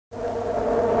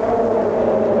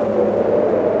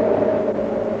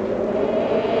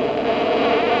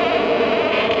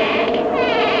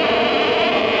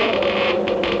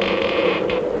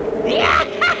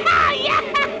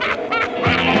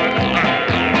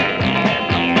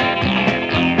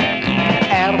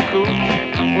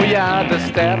de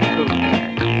sterfgoed.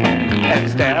 En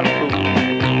sterfgoed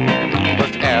was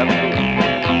erfgoed.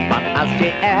 Want als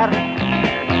je erft,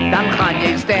 dan ga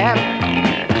je sterven.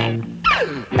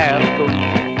 Erfgoed,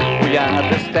 hoe ja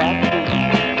de sterfgoed.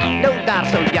 Nou daar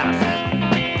zo jas,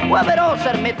 wat met ons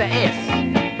er met de is.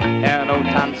 En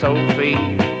ook dan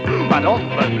zoveel, wat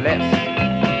onbeblest.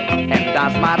 En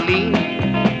dat is Marleen,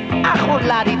 ach goed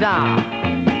laat die daar.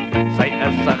 Zij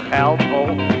is een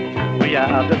geldbol, hoe ja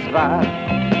dat is waar.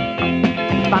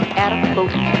 Van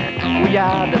erfgoed, hoe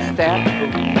ja de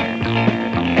sterfgoed.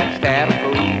 En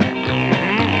sterfgoed,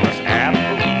 dat is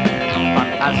erfgoed.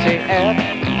 Want als je erft,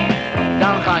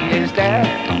 dan ga je sterven.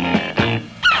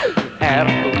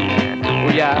 Erfgoed,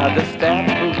 hoe ja de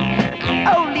sterfgoed.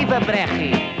 Oh lieve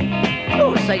Brechtje,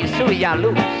 oh zij is zo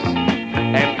jaloers.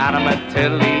 En arme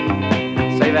Tilly,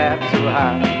 zij werkt zo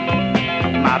hard.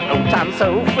 Maar ook dan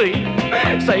zoveel,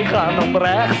 zij gaan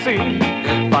oprecht zien.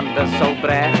 Want dat is zo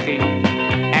Brechtje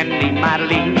en die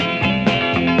Marleen.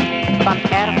 Van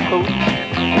erfgoed,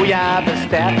 hoe ja de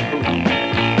sterfgoed.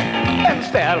 En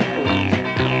sterfgoed,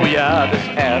 hoe ja dat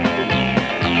is erfgoed.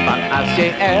 Want als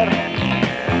je erft,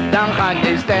 dan ga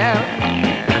je sterven.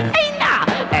 Hey nou,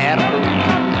 erfgoed,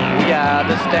 hoe ja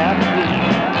de sterfgoed.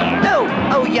 Nou,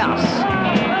 oh jas,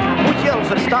 moet je al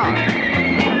verstaan.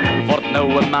 Wordt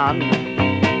nou een man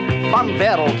van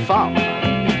wereld van.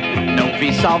 Nou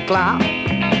wie zal klaar,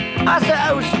 als ze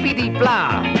oude speedy pla.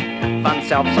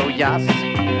 Vanzelf zo jas,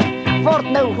 wordt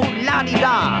nou hoe laat die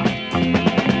daar.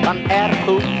 Van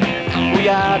erfgoed, hoe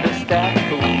ja de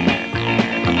sterfgoed.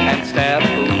 En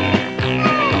sterfgoed,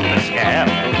 dat is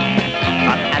erfgoed.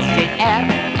 Want als je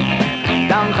erft,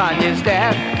 dan ga je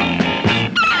sterven.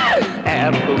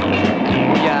 Erfgoed,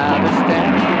 hoe ja de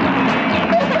sterfgoed.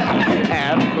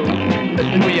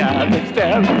 Erfgoed, hoe ja de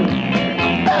sterfgoed.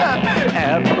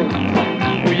 Erfgoed,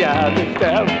 hoe ja de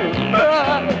sterfgoed.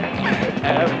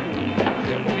 Erfgoed,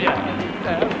 hoe ja de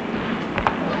sterfgoed.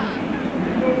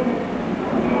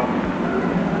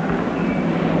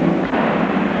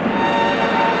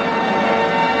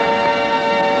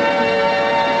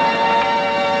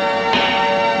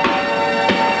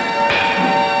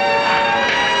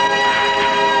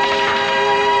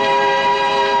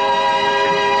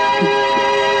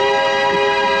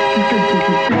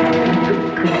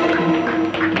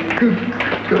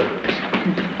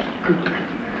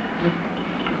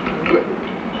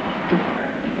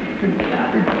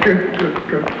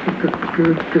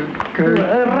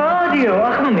 Radio,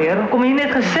 ach meneer, kom je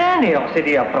net gezien of zit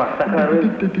die al prachtig?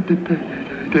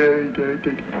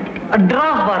 Een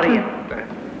draagbare in.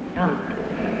 Ja,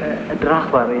 een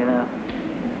draagbare in.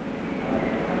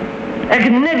 Ik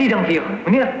heb net die dan voor jou.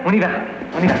 Meneer, moet niet weg.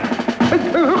 Moet niet weg.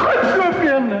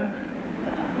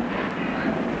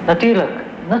 Natuurlijk,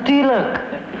 natuurlijk.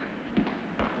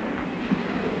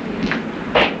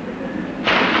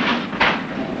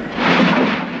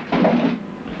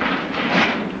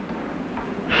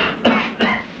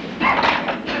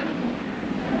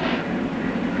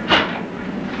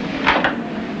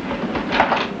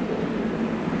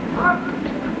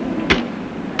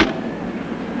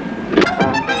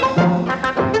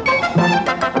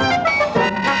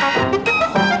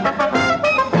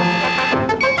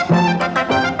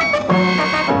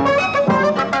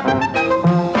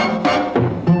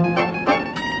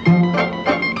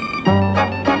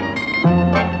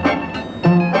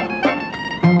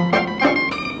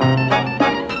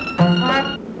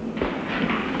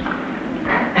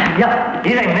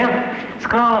 Hier zijn meneer.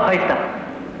 Scralen 50.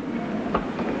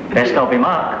 Best op je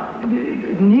maak.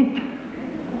 Niet.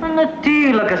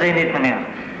 Natuurlijk is hij niet, meneer.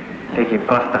 Kijk, die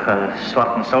prachtige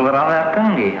zwarte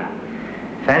soleraanwerking, die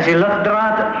fancy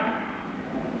luchtdraden.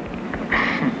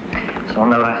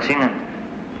 Zonder wegzingen.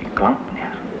 Die klank, meneer.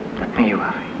 Dat ben je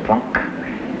waar. Die klank.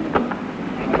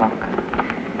 Die klank.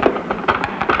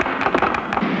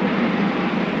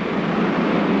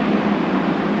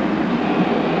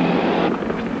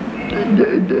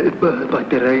 De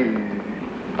batterij.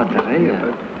 Batterijen?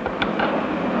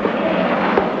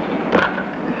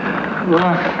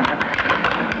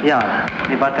 Ja,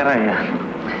 die batterijen.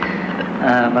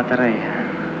 Batterijen.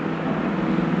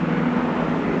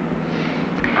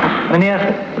 Meneer,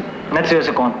 net zo'n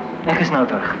seconde. Even snel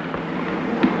terug.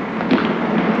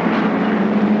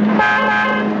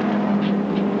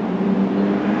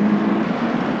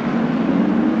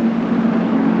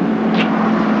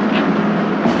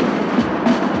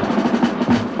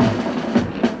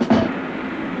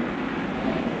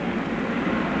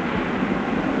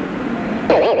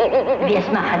 Wees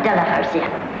maar geduldig, huisje.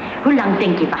 Hoe lang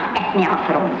denk je wacht echt niet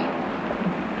afronden?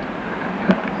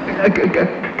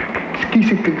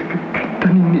 Kies ik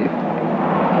kan niet meer.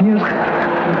 Hier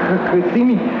Goed sien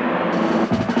nie.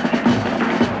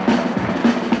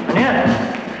 Meneer,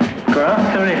 kom,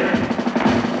 sorry.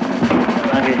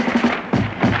 Dankie.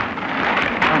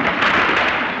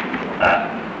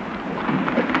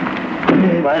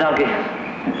 Baie dankie.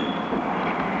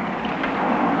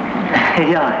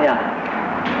 Ja.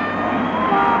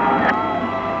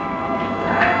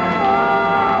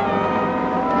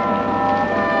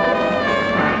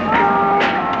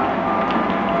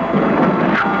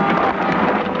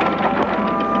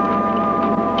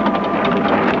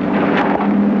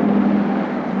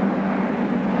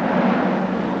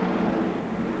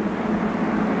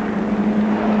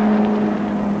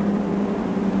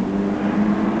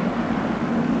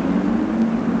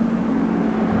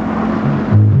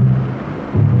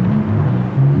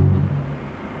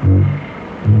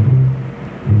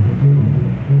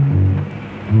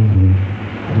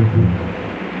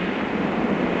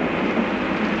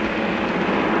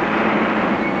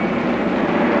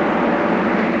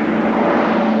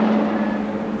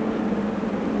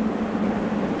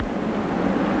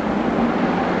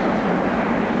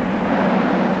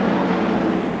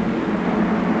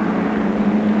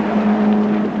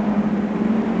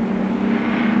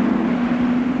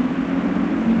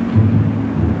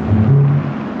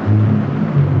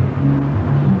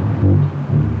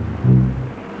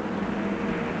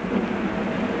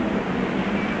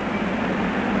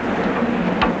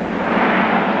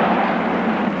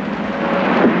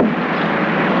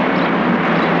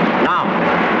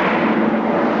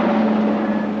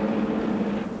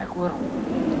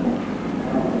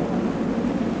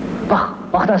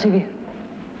 Wacht, daar zie je.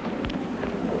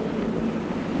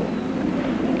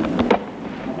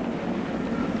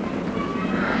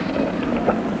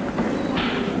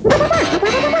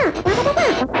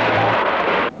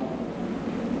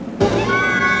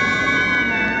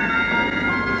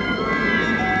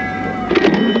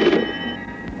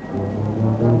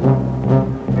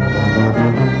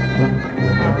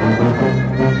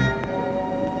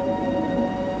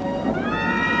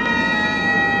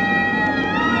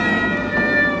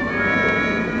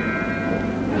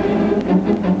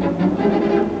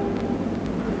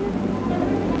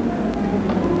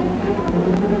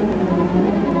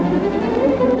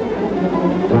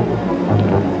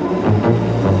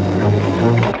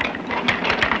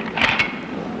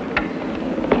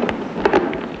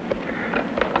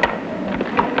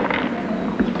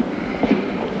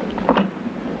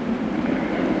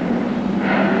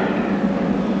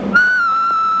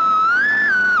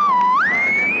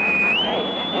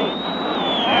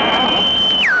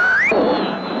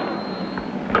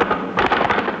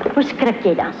 Skrik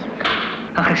jy dan so?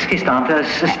 Ag, ekskuus tante,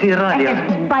 is die radio. Ek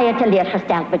is baie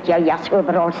teleurgesteld met jou jas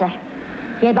oorrolser.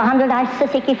 Jy behandel daai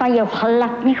sissetjie van jou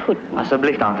glad nie goed nie.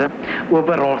 Asseblief tante,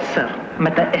 oorrolser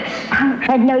met 'n S.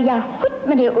 En nou ja, goed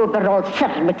met die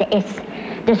oorrolser met 'n S.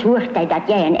 Dis hoogtyd dat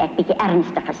jy en ek bietjie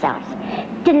ernstig gesels.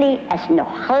 Tilly is nog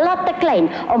glad te klein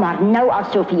om haar nou al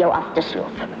so vir jou af te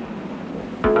sloof.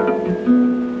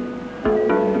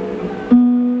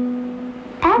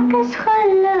 Ek is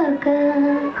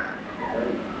gelukkig.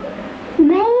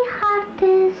 My hart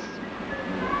is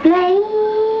bly.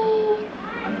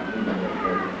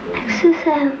 Ek soos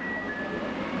 'n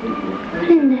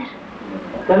vlinder.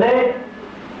 Tilly!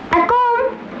 Ek kom.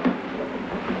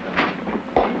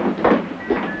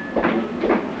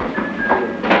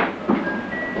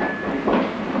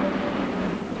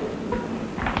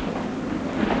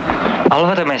 Al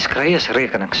wat 'n mens kry is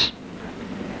rekenings.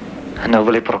 En nou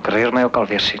wil die prokureur my ook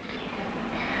alweer sien.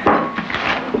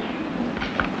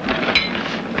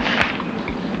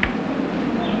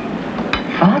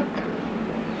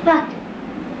 Wat?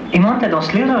 Iemand het ons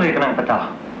sleutelrekening betaal.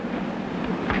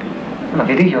 Maar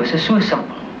weet jy, Jos, is so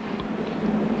simpel.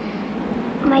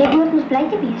 Maar jy moet ons bly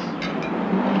te wees.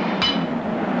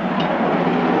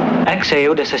 Ek sê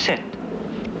jou, dis 'n set.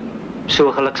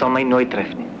 So geluk sal my nooit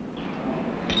tref nie.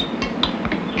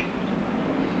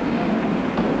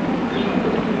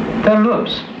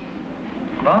 Terloops,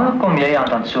 waar kom jy aan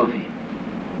dan Sophie?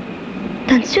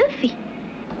 Dan Sophie?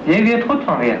 Jy weet goed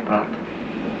van wie ek praat.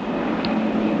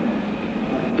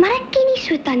 Maar ek ken nie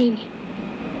so tannie nie.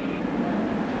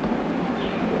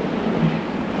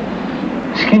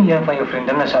 Miskien een van jou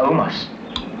vriendinne se oumas.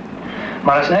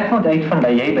 Maar as ek moet uitvind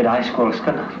dat jy by daai skool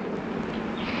skinder.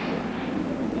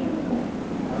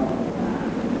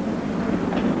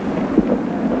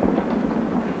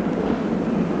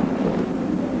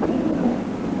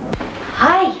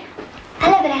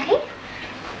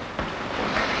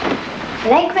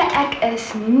 Lyk my ek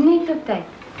is nie op tyd.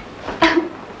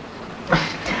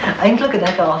 Eintlik het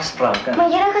ek 'n afspraak. Maar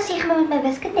jy het gesê jy moet met my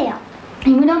wiskunde help.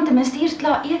 Jy moet dan ten minste eers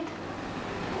klaar eet.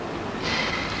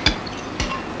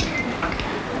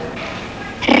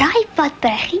 Ai, wat,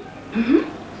 Breggie?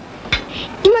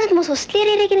 Iemand het mos ons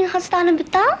klererekening gaan staan en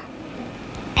betaal?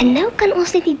 En nou kan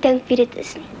ons net nie dink wie dit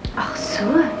is nie. Ag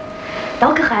so.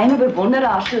 Dalk 'n geheime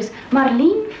bewonderaar soos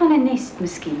Marlene van 'n Nest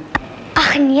miskien.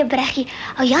 Ag nee, Breggie.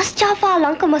 Ou jas Java al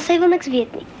lank, maar sy wil niks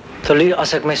weet nie. Verlie,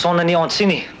 as ek my sonde nie ontsien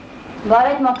nie.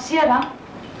 Waaruit maak seer dan?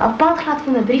 Haar pa het glad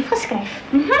vir my 'n brief geskryf.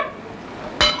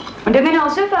 En dit het nou al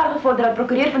so ver gevorder dat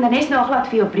prokureur van 'n Nest nou glad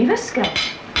vir jou briewe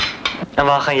skryf. En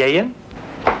waar gaan jy heen?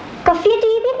 Kafee toe,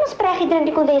 jy weet mos Breggie drink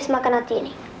die kondensmelk en tee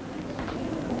nie.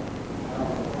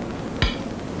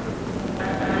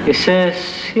 Jy sê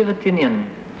 17-1.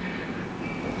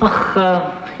 Ag,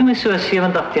 gee my so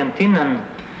 70-10 en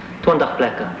 20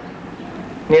 plekke.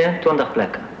 Nee, 20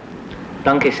 plekke.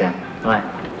 Dankie, Sam. Right.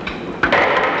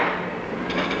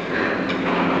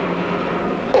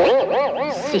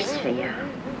 Sis vir jou.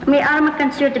 My arme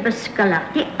kind so te beskuldig.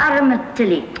 Die arme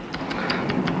Tilly.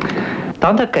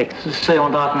 Tante, kyk, sy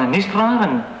onthou my nie vraag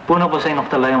en boonop was sy nog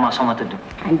te lui om haar sommer te doen.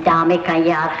 En daarmee kan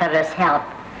jy haar gerus help.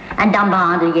 En dan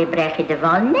behandel jy Breggie de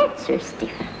Waal net so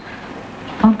stief.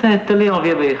 Tante het Tilly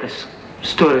alweer by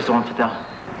stories rondvertel.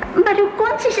 Maar hoe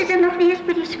kon sy sit nog nie eens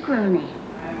by die skool nie?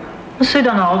 Sy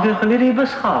dan 'n halfuur gelede die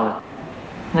bus gehaal het.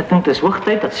 En ek dink dit is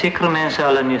hoogtyd dat sekere mense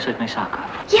hulle neus uit my sak haal.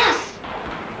 Jas!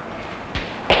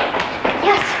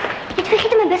 Jas, jy het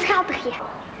vergeet om my busgeld te gee.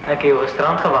 Ek het jou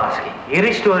gisterand gewaarsku.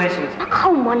 Hierdie stories moet...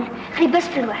 Gou man, gaan die bus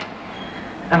verloor.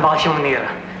 En waar is jou meneer?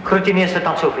 Groet jy nie eens vir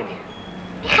Tant Sofie nie?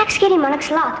 Die gek skeer die man, ek's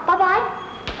laat. Bye bye.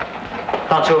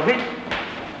 Tant Sofie?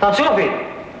 Tant Sofie?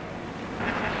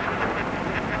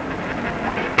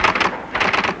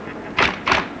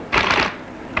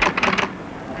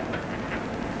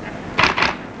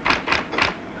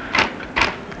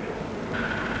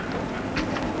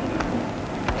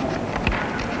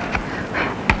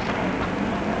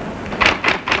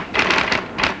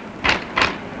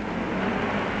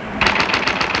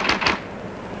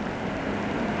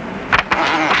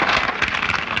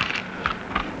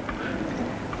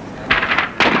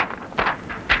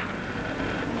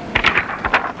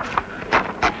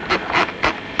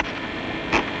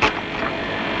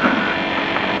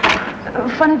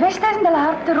 Van die Westhuizen de la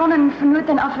Harpteron en Vernoot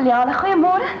en Affiliale.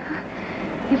 Goeiemôre.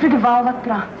 Juffrou de Waal wat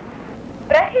praat.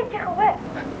 Breggie, het jy gehoor?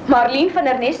 Marlene van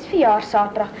 'n Nest verjaar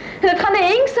Saterdag. En dit gaan 'n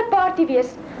hengse party wees.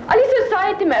 Al die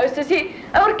society my ouers, dis 'n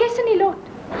orkes in die lot.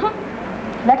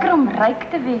 Lekker om ryk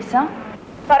te wees, hè?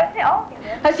 Maar is nie al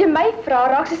nie. As jy my vra,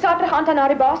 raak sy Saterdag aan na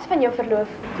die baas van jou verloof.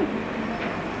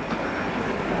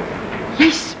 Jy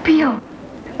speel.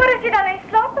 Maar as jy dan in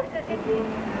slaap is, is dit.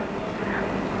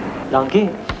 Dankie.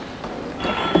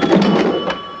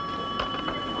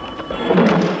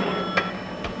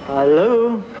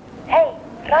 Hallo. Hey,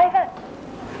 Rywer.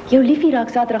 Jou liefie raak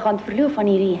Saterdag aan verloof van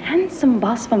hierdie handsome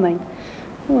bas van my.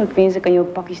 O, ek wens ek kan jou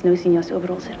pakkies nou sien as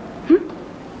oorrolser.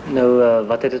 Nou,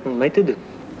 wat het dit met my te doen?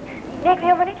 Nee, ek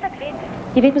wil maar net laat weet.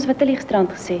 Jy weet mos wat Tilly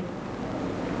gisterand gesê.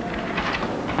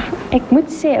 Ek moet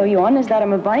sê, ou Johan is daar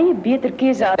 'n baie beter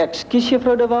keuse. Ekskuus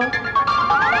juffrou de Waal.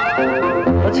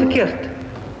 Wat's verkeerd?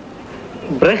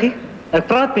 Breggie, ek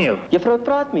praat met jou. Juffrou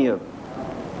praat met jou.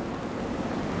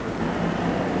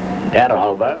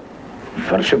 Derhalwe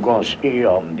versoek ons u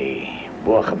om die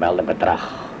bogemelde bedrag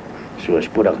so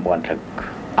spoedig moontlik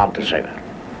aan te suiwer.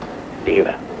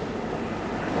 Liewe.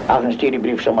 Ag, en stuur die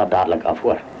brief sommer dadelik af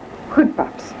hoor. Goed,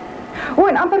 paps. O,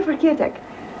 en amper vergeet ek.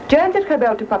 Janet het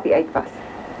gebel toe papi uit was.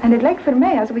 En dit lyk vir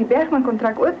my asof die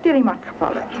Bergman-kontrak ook teen die mat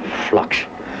geval het. Flaks.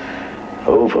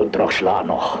 Hoeveel drogsla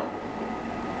nog?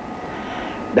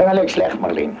 Dinge lyk sleg,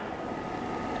 Marlene.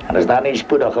 En as daar nie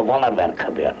spoedige wonderwerk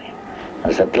gebeur nie, dan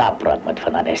is dit klaarpraat met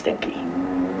Van 'n Nest en Kie.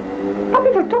 Papi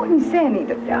wil toch nie sê nie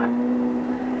dit jaar.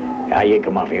 Ja, jy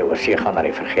kan maar weer oor see gaan, maar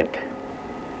jy vergeet.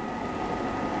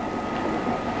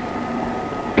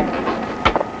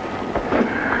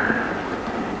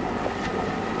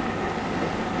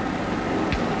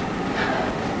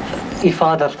 U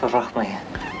vader verwag my.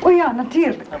 O ja,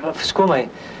 natuurlijk. Maar verskoon my.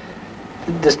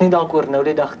 Dis nie dalk oor nou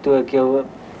die dag toe ek jou...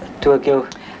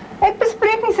 Ek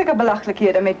bespreek nie sulke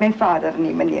belaglikheden met my vader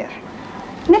nie, meneer.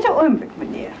 Net 'n oomblik,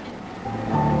 meneer.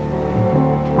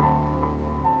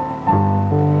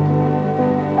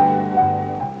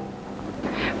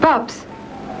 Paps,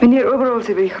 meneer Oberholz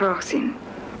wil je graag zien.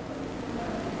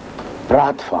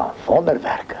 Praat van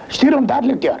wonderwerke. Stuur hom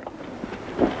dadelik deur.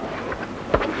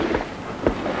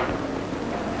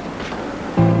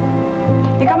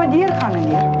 Je kan maar deurgaan,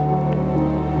 meneer.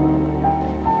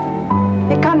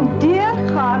 Je kan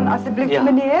deurgaan, alsjeblieft, Ja.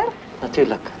 meneer.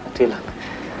 Natuurlijk.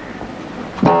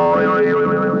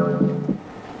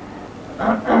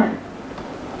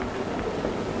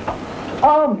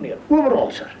 Ah, meneer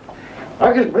Oberholzer.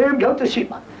 Ek is blij om jou te sien,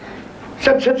 man.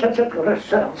 Sit.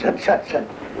 Gerus, sit.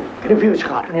 Reviews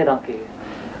gaan. Nee, dankie.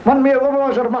 Man, meneer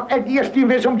Oberholzer, mag ek die eerste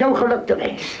wees om jou geluk te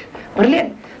wens.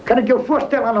 Marleen, kan ek jou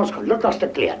voorstel aan ons gelukkigste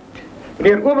kliënt?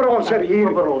 Meneer Oberholzer hier.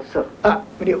 Oberholzer.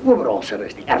 Meneer Oberholzer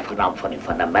is die erfgenaam van die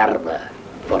Van der Merwe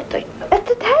fortuin. Is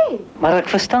dit hy? Maar ek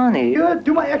verstaan nie. Ja,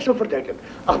 doe maar ek sal verduidelik.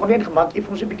 Ag, Marleen, gemaak jy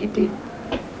vir ons 'n bietjie tee.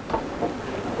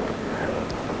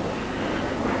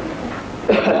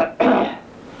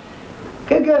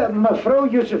 Kijk, mevrouw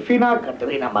Josefina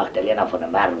Catharina Magdalena van der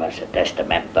Merwe se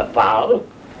testament bepaal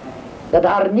dat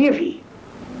haar neefie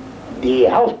die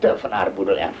helfte van haar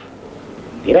boedel erf.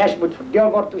 Die rest moet verdeel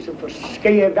word tussen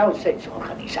verskeie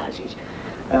welsynsorganisasies.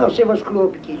 Sy was glo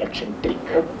 'n bietjie eksentriek.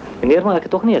 Meneer, maar ek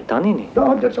het toch nie 'n tannie nie.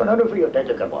 Nou, dit sal nou vir jou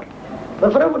duideliker word.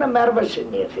 Mevrou van der Merwe se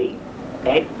neefie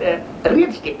het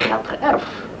reeds die geld geërf,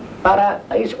 maar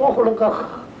hy is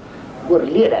ongelukkig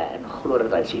oorlede en glo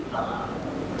dat hy sien.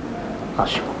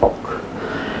 As ook.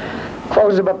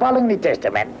 Volgens de bepaling in die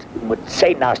testament moet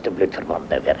sy naaste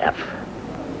bloedverwante weer erf.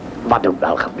 Wat ook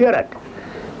wel gebeur het.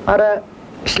 Maar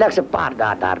slechts 'n paar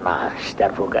dae daarna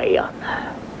sterf ook hy aan.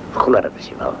 Glo dat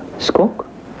is wel. Skok?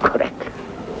 Correct.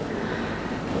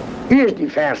 U is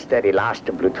die verste, die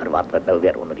laaste bloedverwant wat nou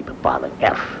weer onder die bepaling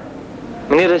erf.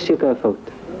 Meneer, is seker 'n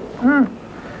fout.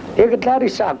 Ek het klaar die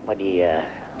saak met die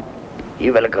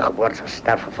huwelike geboortes- en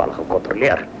sterfgeval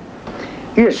gecontroleer.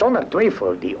 U is sonder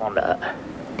twyfel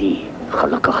die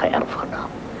gelukkige erfgenaam.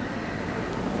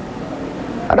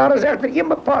 En daar is echter een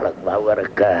bepaling waaroor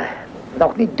ek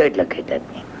nog nie duidelikheid het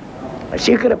nie. 'n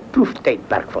sekere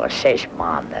proeftydperk van 6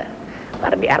 maande,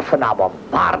 waarin die erfgenaam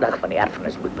waardig van die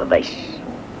erfenis moet bewys.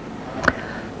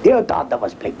 Die data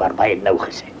was blijkbaar baie nou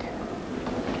gezet.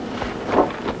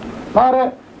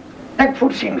 Maar ek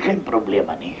voorsien geen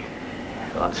probleme nie.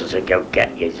 Want soos ek jou ken,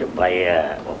 jy's 'n baie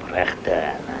opregte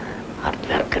en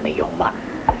hardwerkende jongman.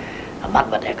 'n Man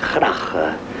wat ek graag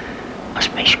as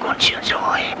my skoonseun sou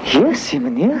hê. Yes,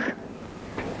 meneer.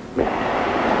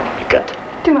 Die kind.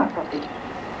 Toe maar, papi.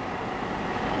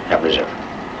 Ja, besef.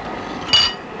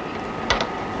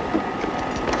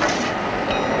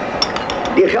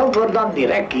 Die geld wordt dan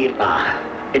direct hierna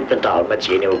uitbetaald met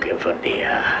zijn ook in van die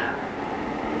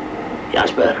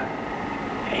Jasper.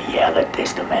 Een hele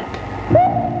testament.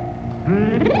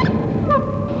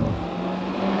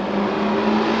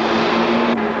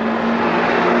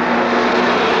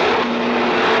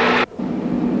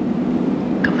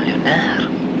 Kamiljonair.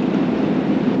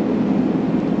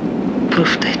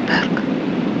 Proeftijdperk.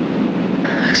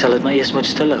 Ik zal het maar eerst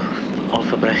moeten stillen, al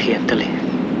vir Breytenbach en Tilly.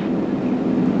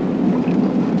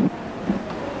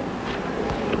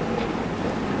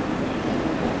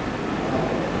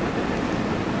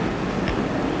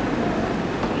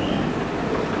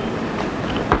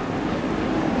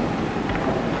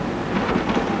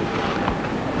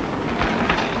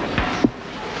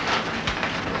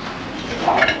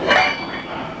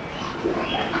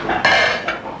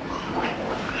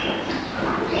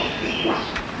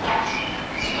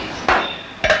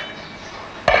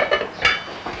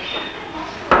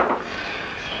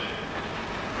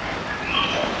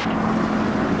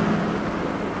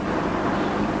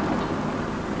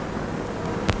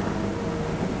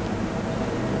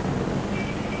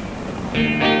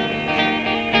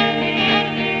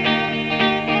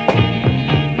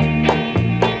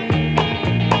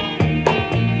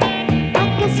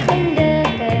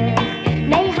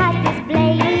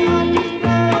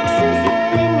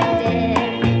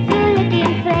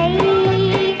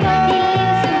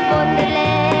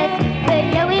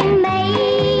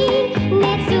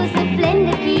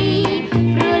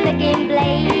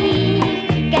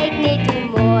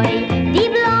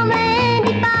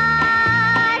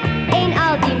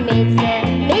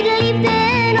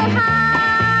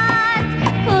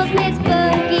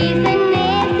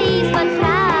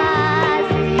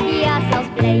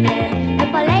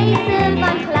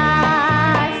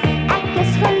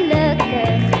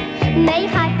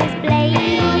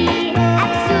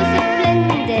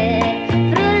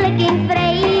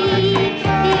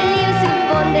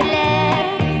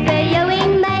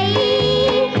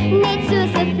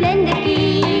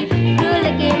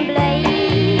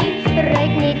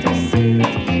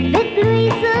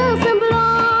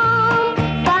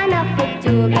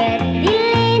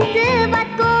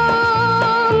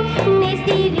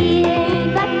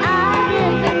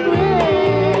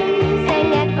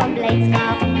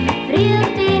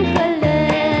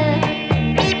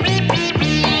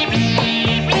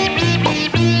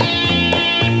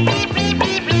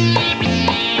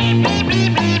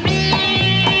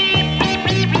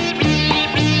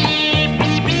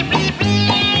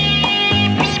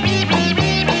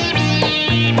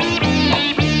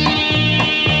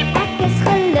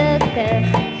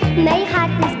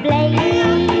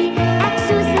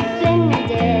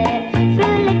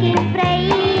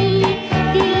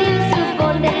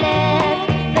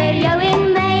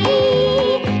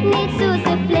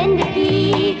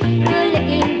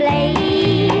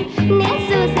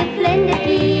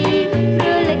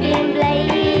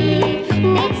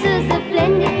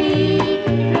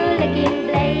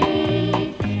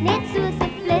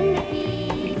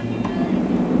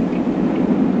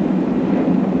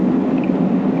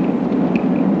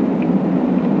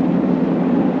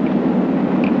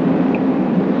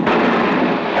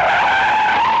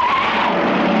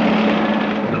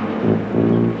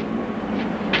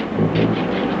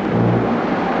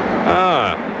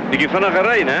 vinnig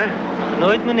gery, hè?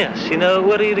 Nooit, meneer. Sien nou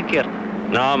oor hierdie keer.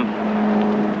 Naam?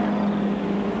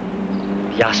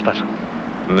 Jasper.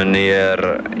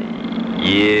 Meneer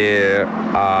J-A-S-P-I-R.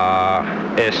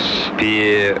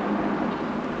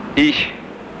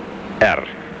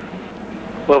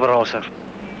 Oberholzer.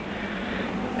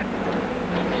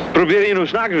 Probeer je nou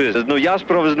snaaks wees. Is het nou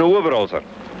Jasper of is het nou Oberholzer?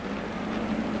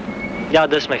 Ja,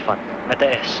 dis my van. Met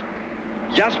de S.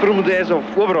 Jasper moet de S of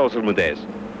Oberholzer moet de S?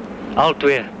 Al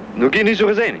twee. Nou heb je niet zo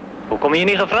gezien. Hoe kom je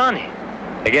niet gevraagd nie?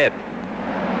 Ik heb.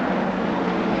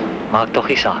 Maak toch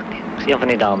die zaak niet. Ik zie een van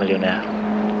die miljonair.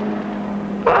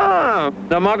 Ah,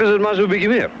 dan maken ze het maar zo'n beetje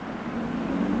meer.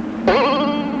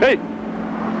 Hey,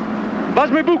 wat is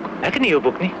mijn boek? Ik heb niet uw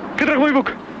boek niet. Ik heb terug mijn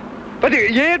boek. Wat,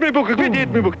 je hebt mijn boek, ik weet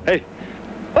niet mijn boek. Hey,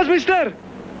 wat is mijn ster?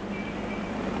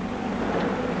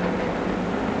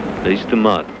 Deze de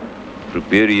maat.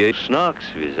 Probeer je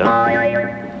snaaks wees, hè?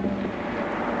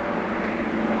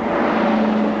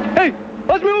 Hey,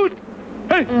 wat is mijn hoed?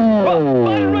 Hey,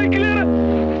 waar is mijn kleren?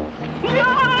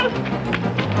 Ja!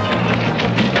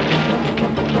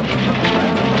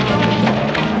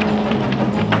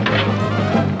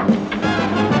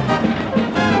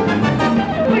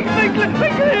 Mijn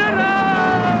kleren!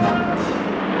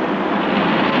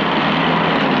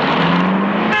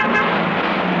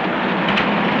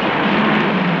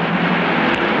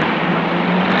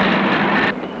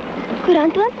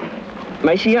 Courant wat?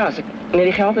 Meisie, ja, als ik net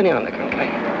die geld aan die handen kan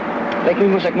krijgen. Lijkt me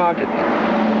moest ik maak het.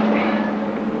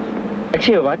 Ik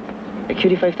zie je wat. Ik geef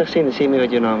die 50 cent en zie me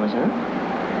wat je naam is, hè?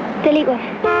 Tilly oor.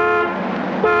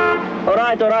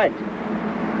 Alright.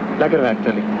 Lekker werk,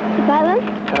 Tilly. Die balen?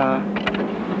 Ja.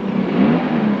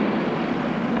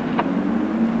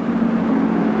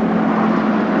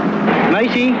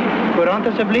 Meisie, courant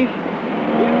alsjeblieft.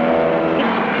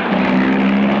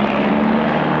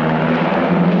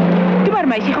 Doe maar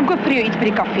meisie, gaan koop vir jou iets by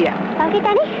die kafee. Dankie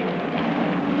Tannie.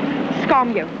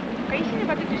 Skaam jou. Kan jy sien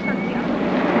wat ek toestand sien?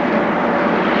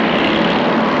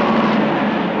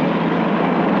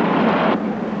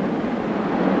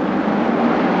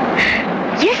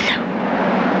 Yes.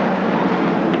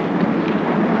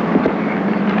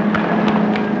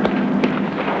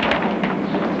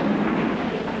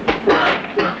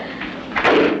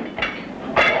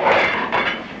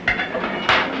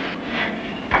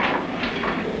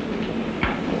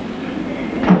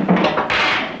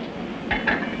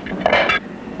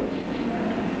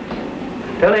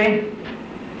 Tilly.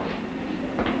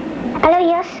 Hallo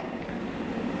Jas.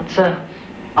 Wat is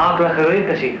akelige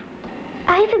reukers hier?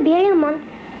 Hy verbeel jou man.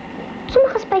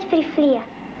 Sommige spijt vir die vlee.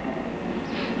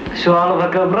 Zo of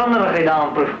ik een branderigheid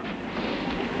aanproef.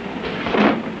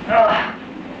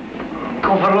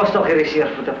 Kom verlos toch hier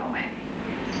seervoeten van mij.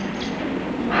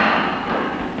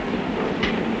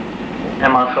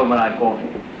 En maak gauw maar uit koffie.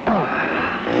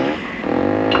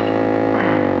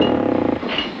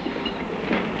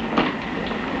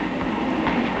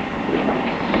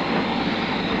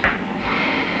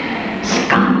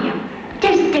 Skaam jou.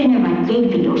 Dis dinge wat jy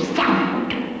vir jouself moet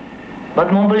doen.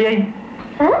 Wat mompel jij?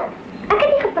 Huh? Ek het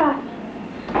nie gepraat.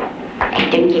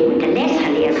 Ek dink jy moet 'n les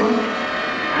geleer word.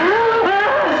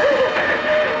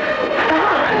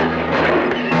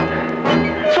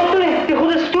 Sorry, die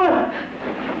goede stoel.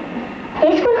 Hy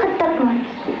is gewoon getik man.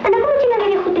 En dan moet jy nou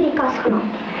weer die goed in die kas genoem.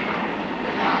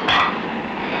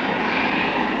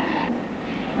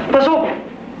 Pas op.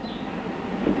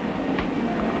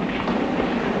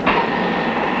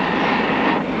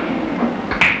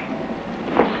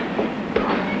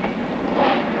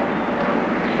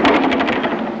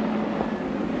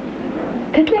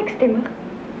 Dit lijkt stemmig.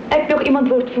 Ek nog iemand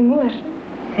word vermoor.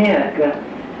 Ja, ik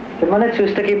heb maar net zo'n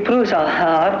stukje proes al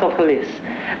hardop gelezen.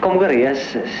 Kom hoor,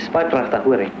 is baie prachtig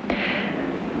hoor.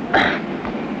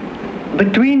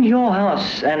 Between your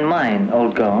house and mine,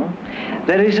 old girl,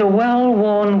 there is a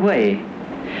well-worn way.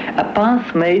 A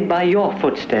path made by your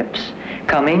footsteps,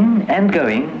 coming and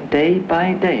going day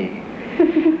by day.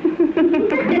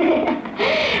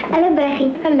 Hallo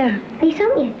Bergie. Hallo. Wil jy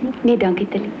saam eet? Nee, dankie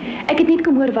Tilly. Ek het net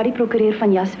kom hoor wat die prokureur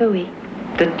van Jas wou hê.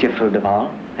 Dit, juffrou de Waal,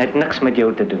 het niks met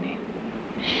jou te doen nie.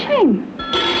 Shame.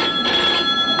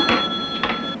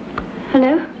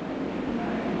 Hallo?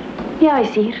 Ja, hy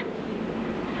is hier.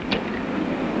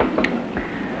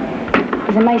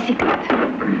 Dis 'n meisiekat.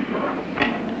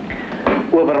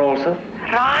 Oberholzer,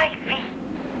 Raai wie?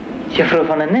 juffrou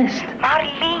van een nest.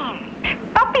 Marlene.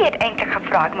 Papi het eintlik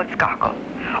gevra ek moet skakel.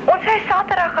 Ons sou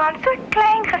Saterdag gaan so 'n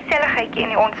klein geselligheidjie in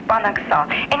die ontspanningssaal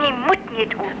en jy moet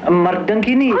net oop. Maar dink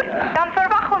jy nie... Goed, dan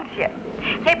verwag ons jou.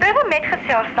 Jy bly wel met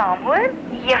gesels saam, hoor?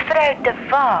 Juffrou de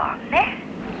Waal, né?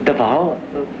 De Waal?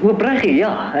 Hoe Breytenbach,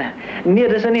 ja. Nee,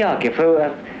 dis nie ek, juffrou.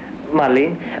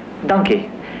 Marleen, dankie.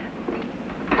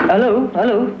 Hallo,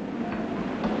 hallo.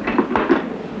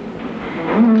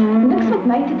 Niks met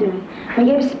my te doen, maar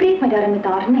jy bespreek my daarin met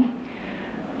haar, nie?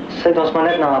 Sy het ons maar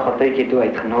net na haar partytjie toe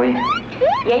uitgenooi.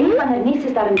 Jy en van Ernest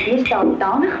is daar in deesdae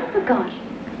danig op mekaar.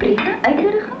 Brette,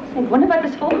 uitnodigings, ek wonder wat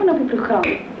is volgende op die program.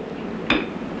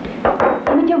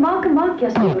 Jy moet jou maak en maak,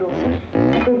 Jasper Rosse.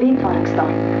 Ek wil weet waar ek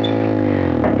staan.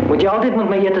 Moet jy altyd met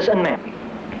my etes inmeng?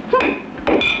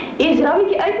 Jy is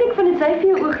raammetjie uitnik van het sy vir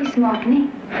jou oogies maak, nie?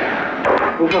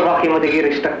 Hoe verwag jy moet ek hier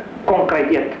 'n stuk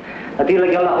konkreet eet?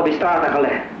 Natuurlik jou lag op die straat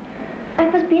gelê.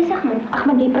 Ek was besig, man. Ag,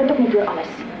 man, jy praat ook net oor alles.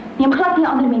 Neem glad nie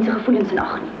ander mense gevoelens in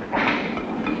ag nie.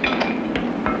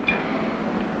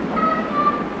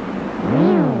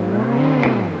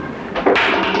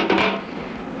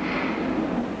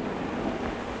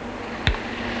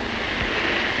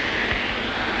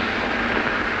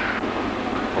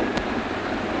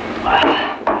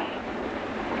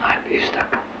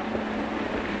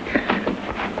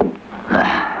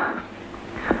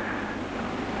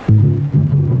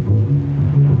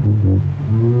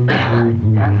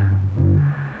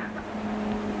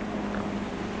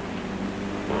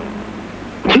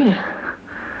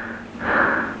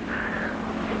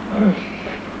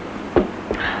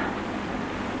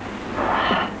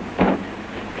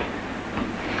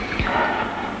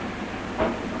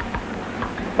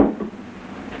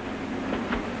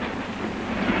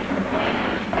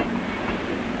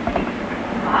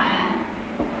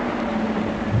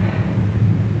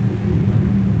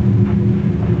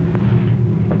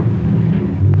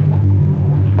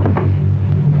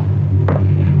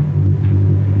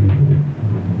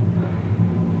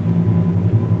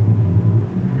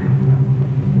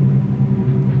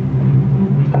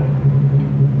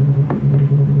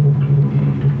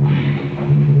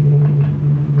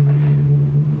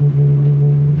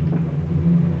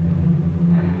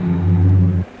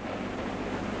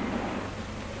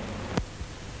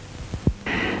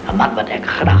 Man wat ek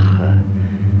graag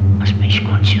as my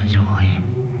skoonseun sou hê.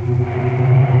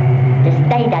 Dis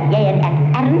tyd dat jy en ek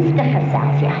ernstig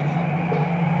gesels, Jas.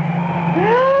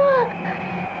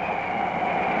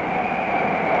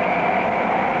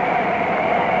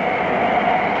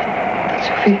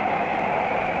 Sophie,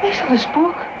 is al 'n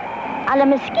spook? Alle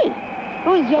miskien.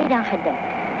 Hoe jy dan gedink?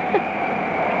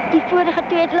 Die vorige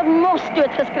twee het hulle mos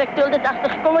doodgeskrik toe hulle dit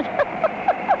agtergekom het.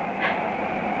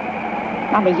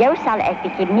 Maar met jou sal ek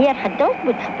bietjie meer geduld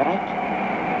moet gebruik.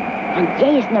 Want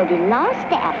jy is nou die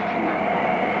laaste erfgenaam.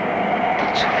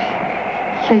 Tot Sophie.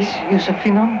 Jy's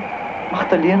Josefina,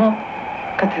 Magdalena,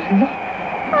 Katerina.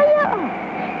 Oh ja.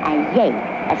 En jy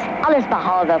is alles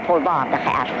behalwe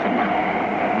volwaardige erfgenaam.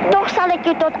 Toch sal ek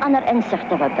jou tot ander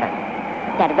insigte bring.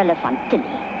 Terwille van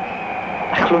Tilly.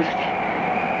 Ek glo dit nie.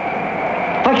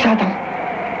 Wat sê dan?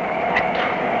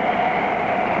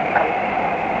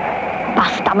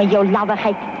 Basta met jou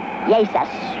lawwigheid. Jy's 'n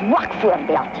swak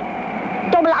voorbeeld.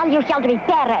 Dobbel al jou geld op die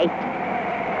pere uit.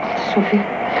 Sophie,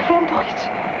 ek vind toch iets.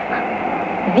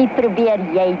 Wie probeer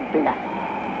jy bluf?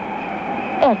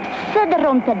 Ek sit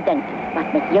om te dink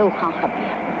wat met jou gaan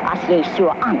gebeur as jy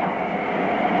so aanhou.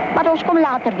 Maar ons kom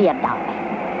later weer daarby.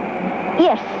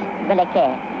 Eers wil ek hê,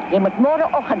 jy moet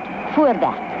môreoggend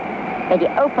voorwerk by die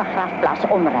ou begrafplaas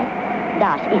omry.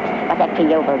 Daar's iets wat ek vir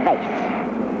jou wil wys.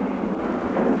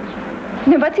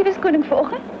 Nou, wat is die beskoning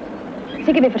vanoggend?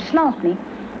 Seker weer verslaaf, nie?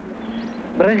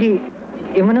 Bruggie,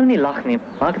 jy moet nou nie lag nie.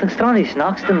 Maar ek het gisteraan die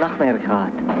snaakste nagmerrie gehad.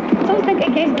 Soms dink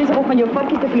ek jy is besig om jou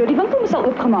varkie te verloor. Die winkel moes al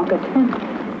oopgemaak het.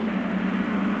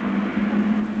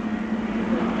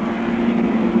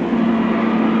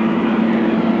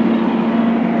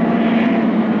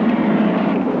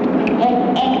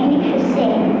 Het ek nie gesê,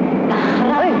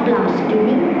 begrafplaas toe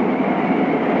nie?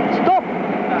 Stop!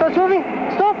 Stop, Sophie!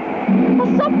 Stop!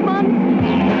 Pas op, man!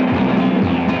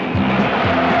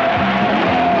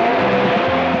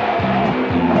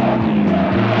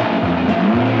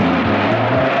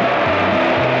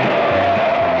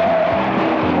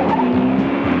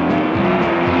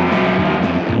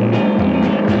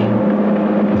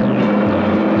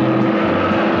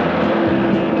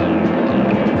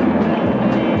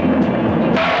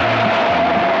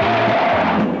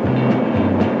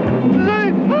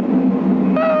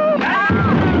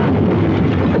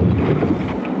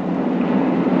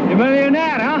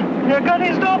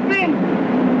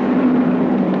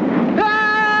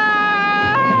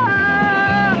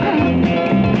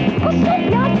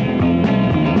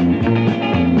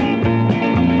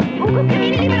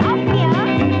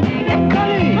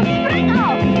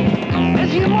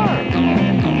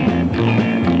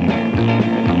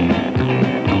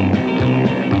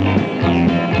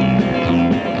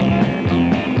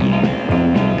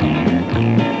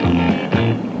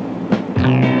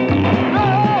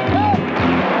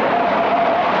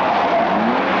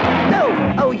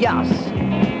 jas,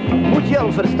 moet je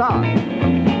al verstaan.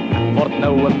 Wordt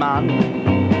nou een man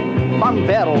van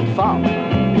wereld van.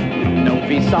 Nou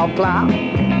wie zal klaar,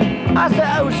 als de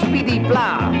oude Speedy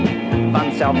Pla.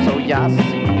 Vanzelf zo jas,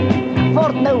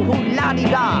 wordt nou hoe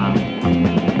la-di-da.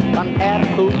 Van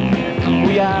Erfgoed,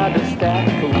 hoe ja de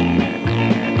sterfgoed.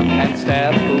 En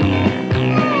sterfgoed,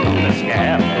 de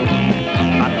scherfgoed.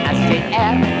 Want als je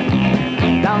erft,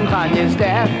 dan ga je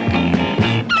sterven.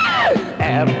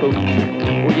 Erfgoed,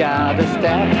 hoe ja de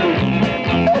sterfgoed.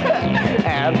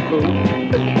 Erfgoed,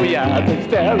 hoe ja de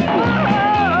sterfgoed.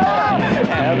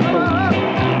 Erfgoed,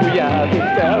 hoe ja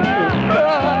de sterfgoed.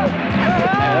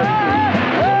 Erfgoed,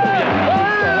 hoe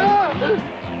ja de sterfgoed.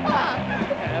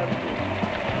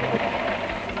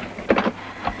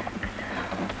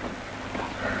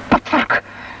 Wat fuck?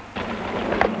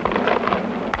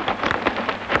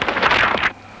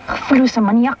 Gevoelloze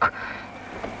maniak.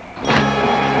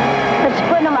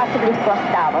 Verschoon hem alsjeblieft,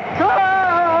 Gustavus.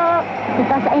 Het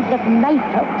was eigenlijk mijn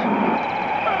fout.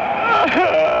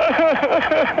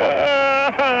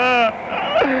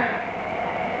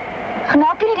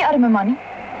 Genaap jullie die arme man?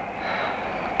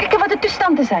 Kijk wat de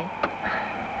toestand is hij.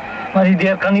 Maar die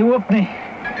deur kan niet open, nie.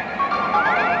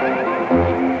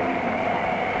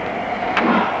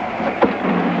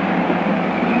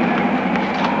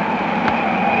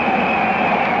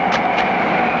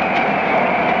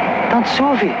 Tant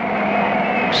Sophie,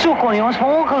 zo kon je ons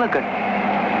verongelukken.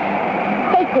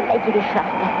 Kijk hoe lijkt je die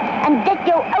vrachten. En dit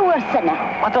jouw ouders sinne.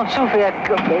 Maar tant Sophie, ik...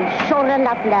 Jy zorgen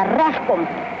dat hulle regkom.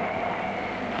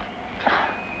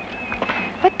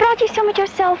 Wat praat jy so met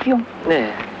jouself, jong? Nee,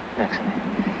 niks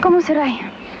nie. Kom ons ry.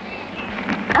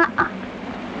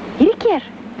 Hierdie keer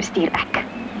bestuur ek.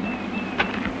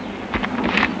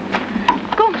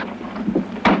 Kom.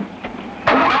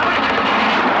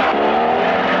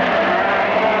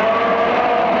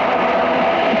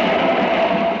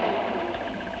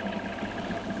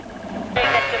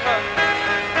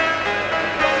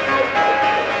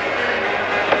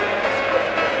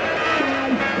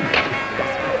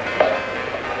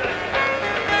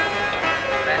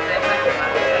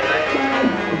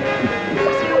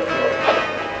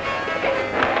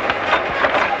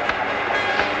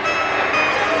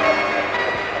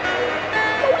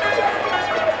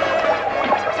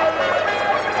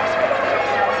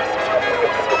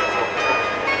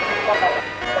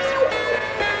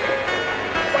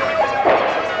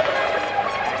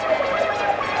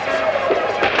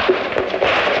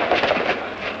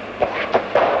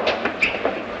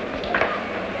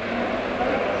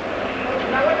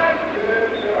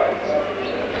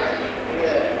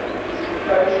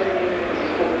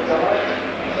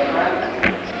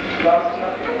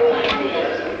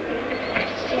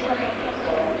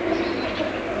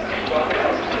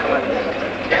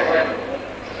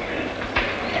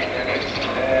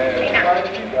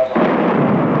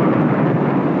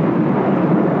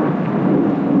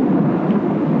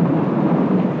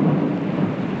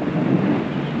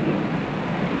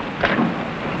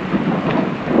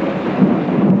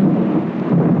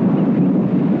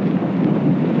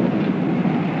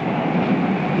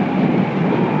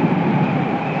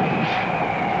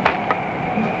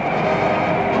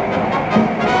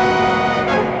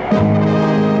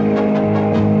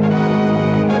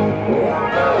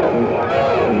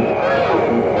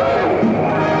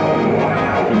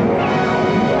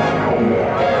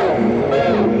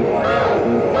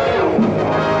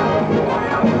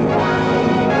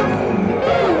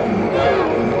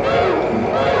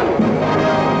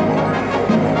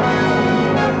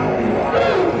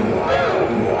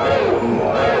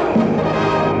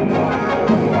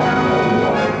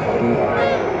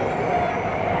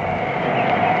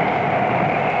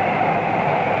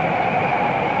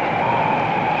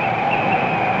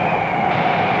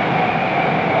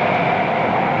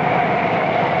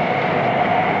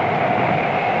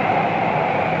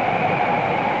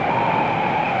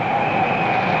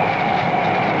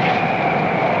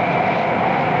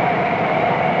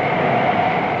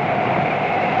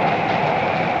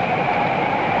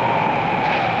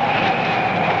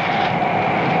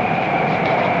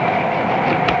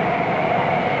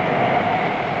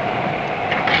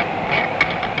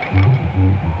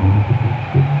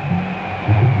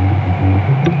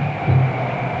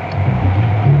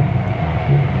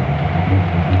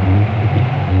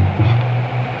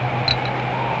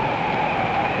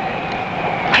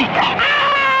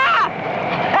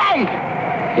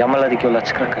 Jammer dat ik jou laat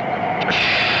schrikken.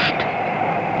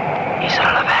 Je zal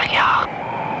hulle wegjaag.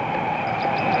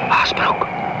 Haasbroek.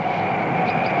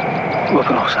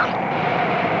 Open ons aan.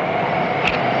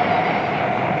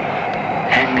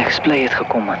 En niks blij het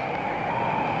gekomen.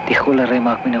 Die goelerij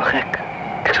maakt me nou gek.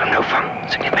 Ik nou vang,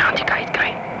 as ek net my handjie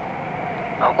uitkry.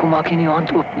 Nou, kom maak jy nie jou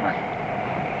hand oop, man.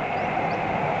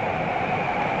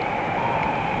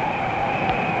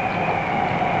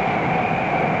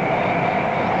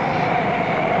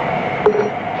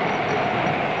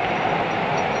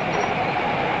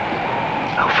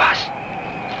 Hou vas.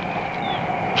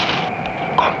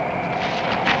 Kom.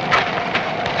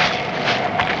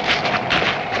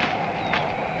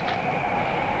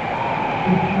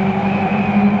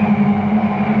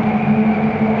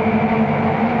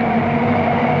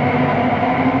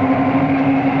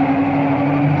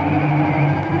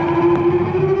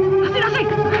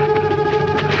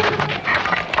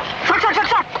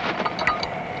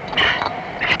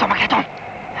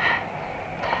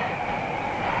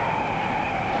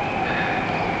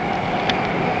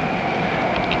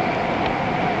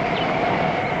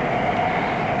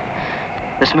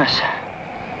 Dis mis.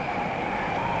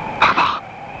 Wag.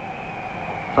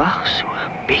 Wag so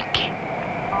 'n bietjie.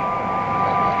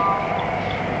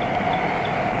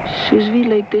 Soos wie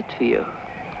lyk dit vir jou?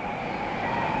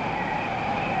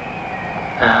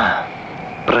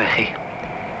 Breytenbach.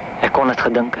 Ek kon dit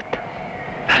gedink het.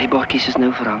 Die bordjies is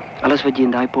nou verhang. Alles wat jy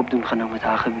in daai pop doen, gaan nou met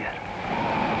haar gebeur.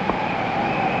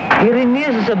 Hierdie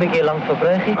neus is 'n bietjie lank vir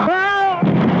Breytenbach.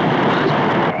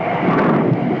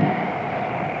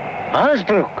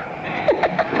 Haasbroek.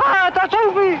 Dat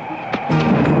hoeft niet.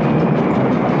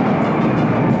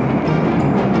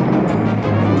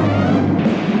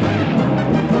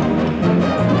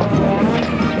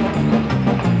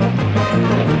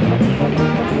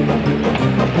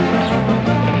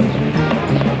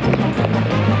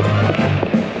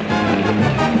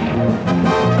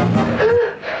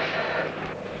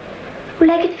 Hoe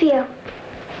lijkt het voor jou?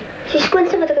 Het is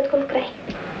skoonste wat ik uit kon krijgen.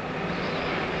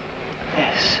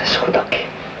 Yes, is goed, dank je.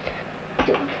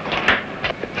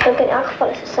 Dan in elk geval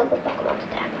is een sampelpak om aan te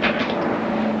trekken.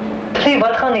 Drie,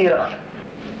 wat gaan hier aan?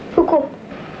 Hoekom?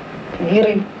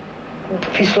 Hierdie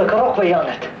vieslijke rok waar je aan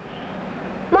het.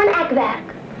 Man, ek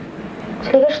werk.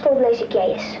 Dis liever stil bly as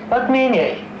jy is. Wat meen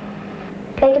jy?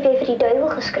 Lyk of jy vir die duiwel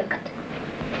geskrik het.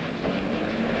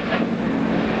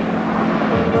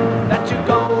 That you're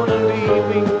gonna leave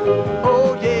me,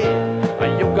 oh yeah,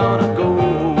 and you're gonna go.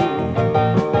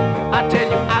 I tell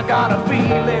you, I got a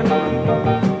feeling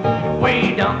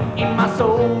way down in my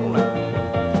soul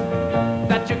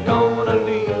that you're gonna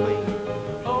leave me,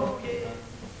 oh yeah.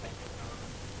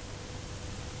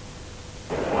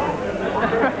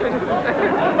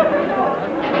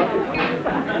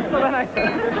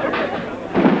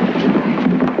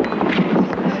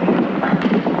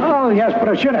 Oh,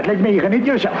 Jasper, schön, het lijkt me je geniet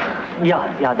jezelf.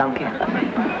 Ja, dank je.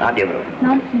 Adieu, bro.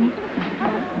 Nou,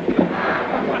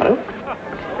 Hallo?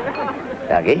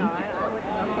 Ja, Guy?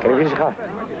 Krijg je ze gehad?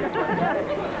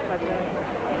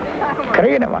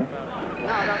 Krijg je hem, man?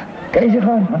 Krijg je ze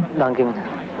gehad, man? Dank je, meneer.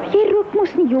 jy rook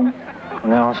mos nie, jong.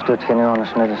 Nee, ons doet geen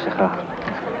anders net als graag.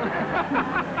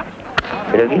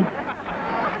 Wil je Guy?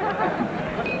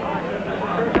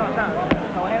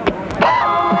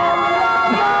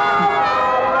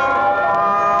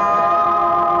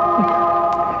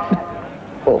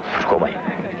 Oh, verschoon mij.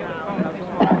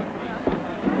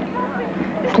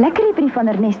 Is lekker die brief van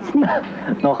Ernest, nie?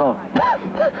 Nogal.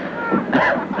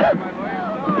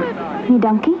 Nee,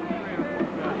 dankie.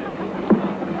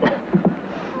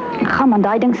 Ga man,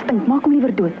 daai ding stink, maak hom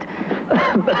liever dood.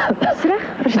 Is reg,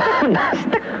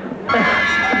 verstik.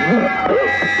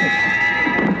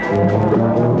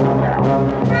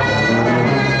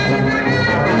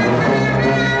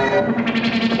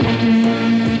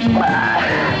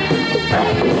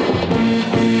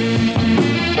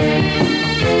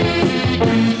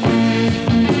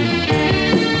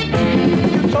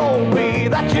 You told me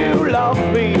that you love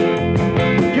me.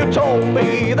 You told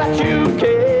me that you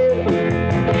care.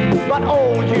 But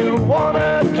all you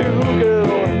wanna do,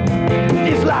 girl,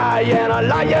 is lie and I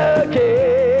lie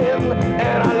again.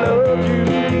 And I love you.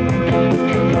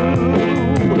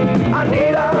 I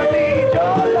need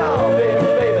your loving,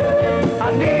 baby. I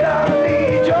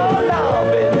need your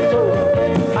loving, so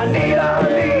I need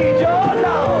your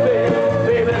loving,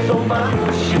 baby, so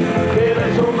much, baby,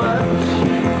 so much,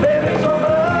 baby, so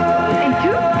much. En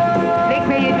toe? Leek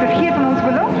mij je het vergeet van ons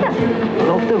belofte.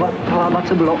 Belofte? Wat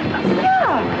ze belofte?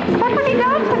 Ja, wat van die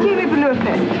dans wat jij weer beloofd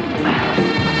hebt?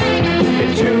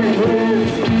 It's you.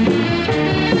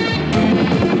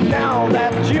 Now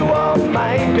that you are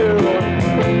my girl,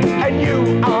 and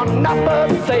you are not the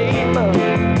same.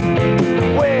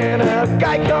 When a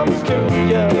guy comes to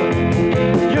you,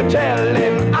 you tell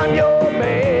him I'm your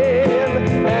man,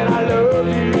 and I love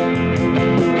you.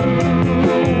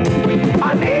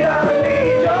 I need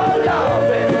your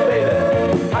loving, baby.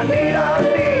 I need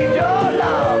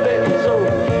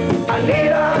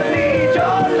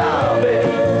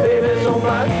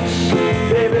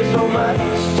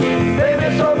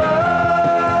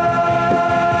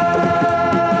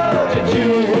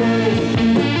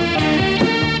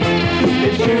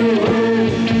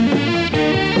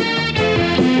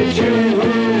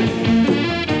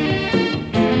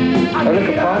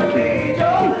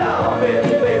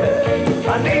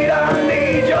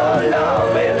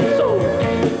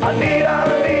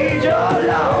need your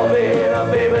love,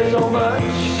 baby, so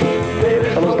much. Baby,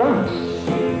 Zal ons dans?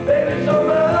 Baby, so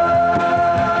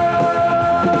much.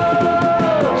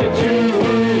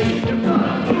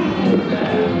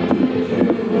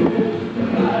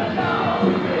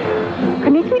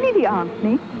 Geniet jy nie die aand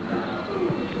nie?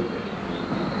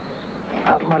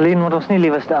 Marleen moet ons nie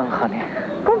liewerste aangaan nie.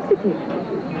 Kom sit hier.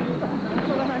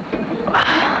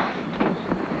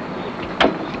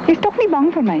 Jy is toch nie bang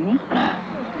vir my nie?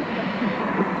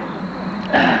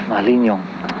 Marleen jong.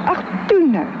 Ag, toe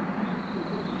nou.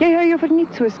 Jy hou jou vir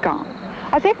niet so skaam.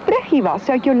 As ek Breytenbach was,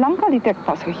 sou ek jou lang al die trek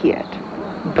vasgegee het.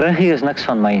 Breytenbach is niks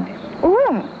van my nie. O,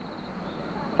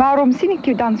 waarom sien ek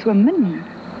jou dan so min?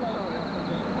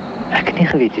 Ek het nie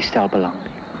geweet jy stel belang nie.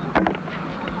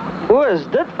 O, is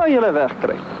dit waar julle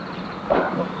wegkry?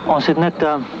 Ons het net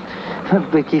 'n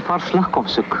bietjie vars lig kom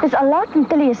soek. Dis al laat en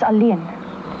Tilly is alleen.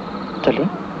 Tilly?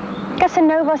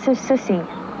 Casanova se sussie.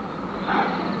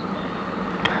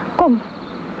 Kom.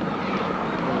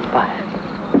 Baie.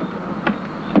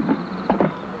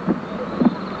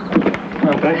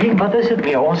 Nou, Breytenbach, wat is dit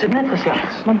mee? Ons het net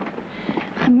geslags. Man,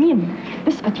 gemeen.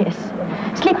 Dis wat jy is.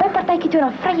 Sleep my partytjie toe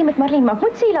dan vry jy met Marleen, maar ek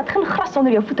moet sê jy laat geen gras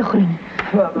onder jou voete groei.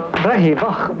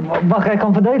 Breytenbach, wag, ek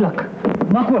kan verduidelik.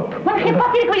 Maak oop. Maar geen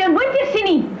pad hier, ek wil jou nooit weer sien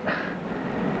nie.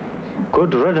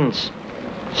 Good riddance.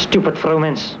 Stupid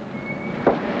vrouwmens.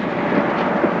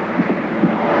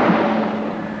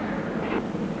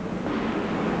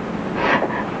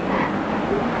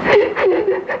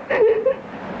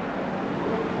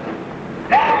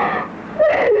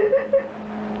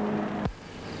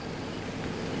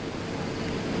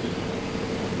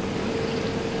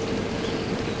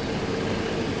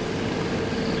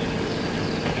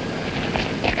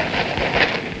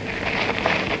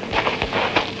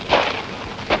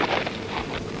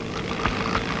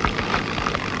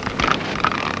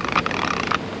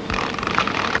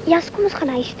 Jas, kom ons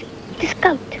gaan huis toe. Het is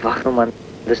koud. Wag nou man,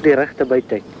 dis die regte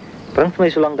bytyd. Bring vir my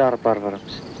so lank daar 'n paar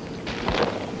wurms.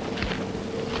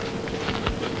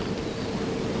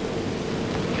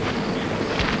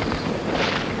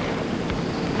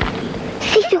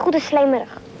 Sien so goed is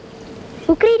slijmerig.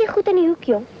 Hoe kry jy die goed in die hoek,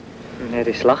 jong? Nee,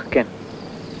 die slag ken.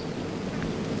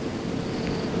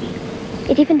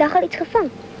 Het jy vandag al iets gevang?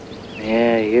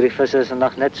 Nee, hierdie visse is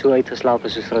vandag net so uitgeslaap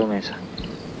soos vroumense.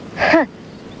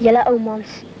 Julle ou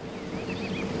mans.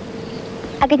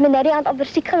 Ek het my nou die aand amper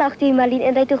siek gelag toe jy Marleen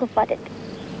in ry toe gevat het.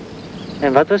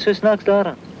 En wat was so snaaks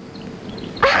daaraan?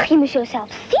 Ag, jy moes jouself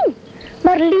sien.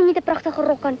 Marleen het 'n pragtige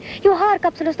rok aan. Jou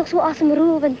haarkapsel is nog so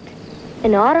asemrowend.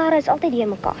 En haar hare is altyd hier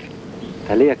mekaar.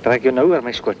 Tilly, ek trek jou nou oor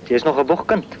my skoot. Jy is nog 'n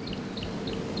bogkind.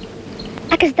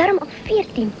 Ek is darm al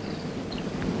 14.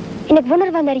 En ek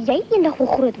wonder wanneer jy eendag wil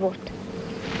groot word.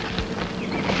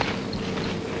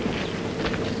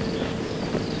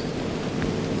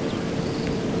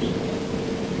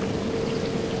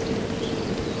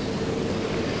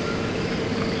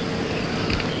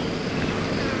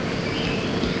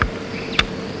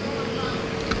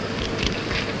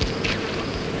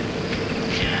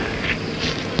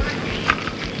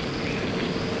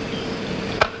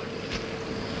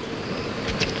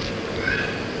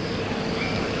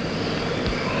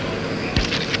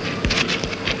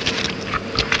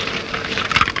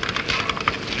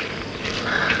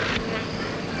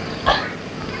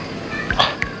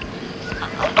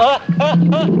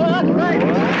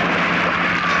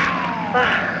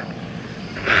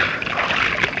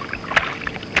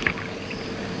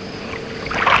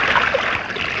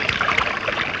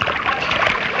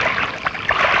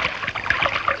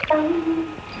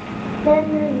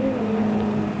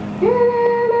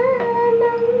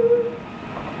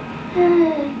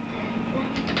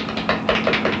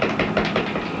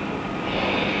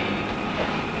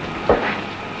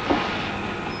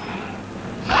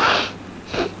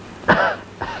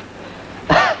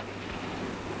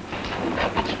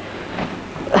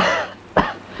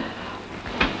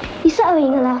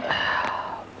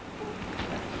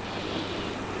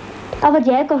 Al wat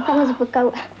jy kon vang is op 'n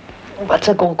kou. Wat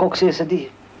se konkoksie is dit?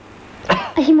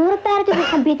 As jy môre perde wil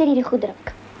gaan beter hierdie goed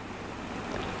drink.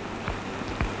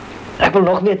 Ek wil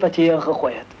nog weet wat jy hier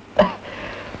gegooi het.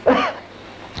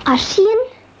 Arseen,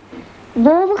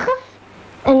 wolwegif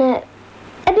en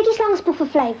 'n bietjie slangspoeg vir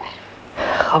flavour.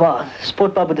 Gaan maar,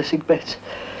 spotpap met 'n siekbed.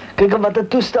 Kyk wat 'n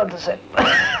toestand is.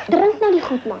 Drink nou die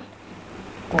goed man.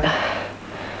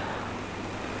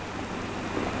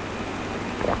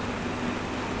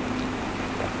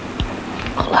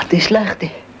 Laat die sleg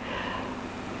die.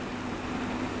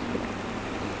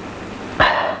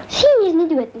 Sien jy is nie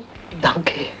dood nie.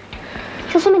 Dankie.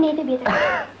 Ek sal sommer net beter.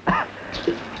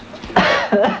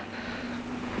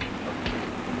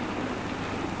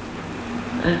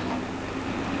 Tilly?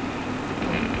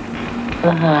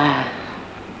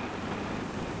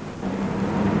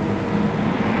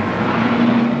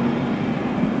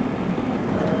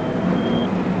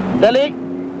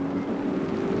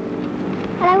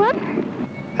 Hallo oom?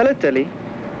 Hallo Tilly.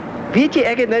 Weet jy,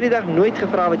 ek het nou die dag nooit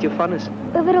gevra wat jou van is.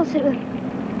 Overal sir oom.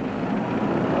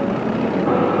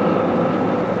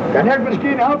 Kan ek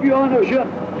miskien help jou aan, Ocean?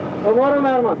 Waarom,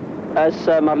 Herman? Is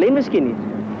Marlene miskien nie?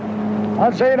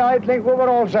 Han sê hy klink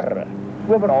overal, sir.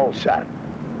 Overal, sir.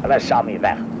 Hulle is saam hier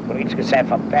weg. Voor iets gesê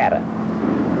van pere.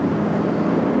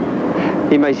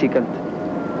 Die meisiekind.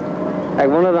 Ek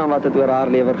wonder dan wat het oor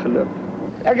haar lewer geloop.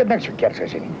 Ek het niks verkeerd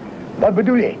gesê nie. Wat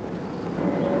bedoel jy?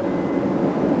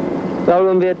 Wel,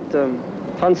 oom weet,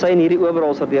 van sy en hierdie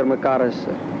overals wat deur mekaar is.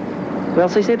 Wel,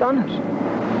 sy's net anders.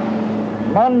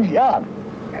 Man, ja.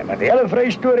 En met die hele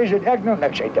vrye stories het ek nog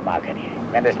niks uit te maak nie.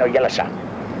 En dis nou julle saak.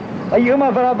 Maar jy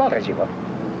maar vir haar wag as jy wil.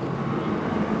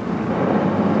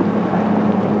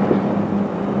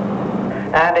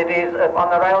 And it is on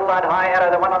the rail side, high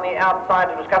arrow, the one on the outside,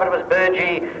 it was covered was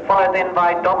Burgee, followed then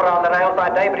by Dobra on the rail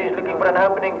side. David is looking for an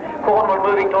opening. Cornwall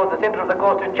moving towards the centre of the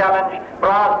course to challenge.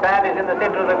 Brass Band is in the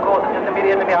centre of the course, and just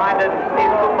immediately behind it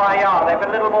is Kumbaya. They've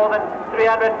got a little more than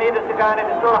 300 metres to go, and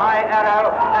it is still high arrow,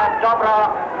 and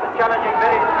Dobra is challenging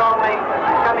very strongly.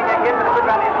 Coming again with a good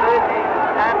run is Burgee,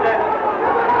 and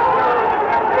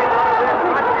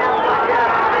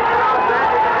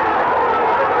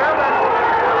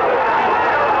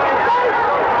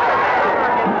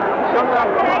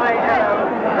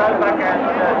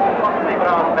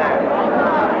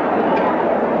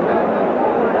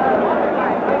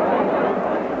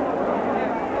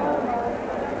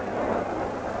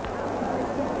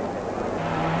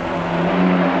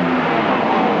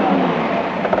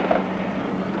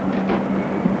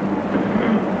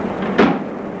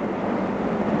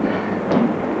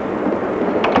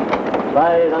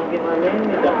Baie, dankie Marlene.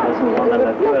 Die dag was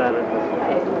wonderlik hoor.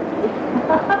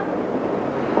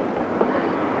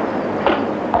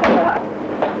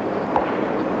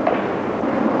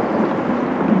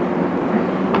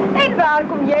 En waar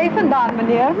kom jy vandaan,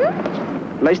 meneer?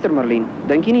 Luister Marlene,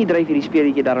 dink jy nie dryf hierdie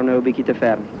speletjie daarom nou 'n bietjie te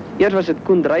ver nie? Eers was dit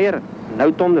Koen Dreyer,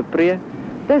 nou Tom de Pre.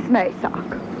 Dis my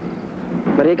saak.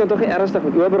 Maar jy kan tog nie ernstig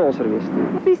met oberholser wees nie.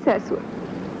 Wie sê so?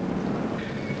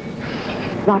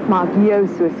 Wat maak jou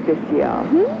so spesiaal?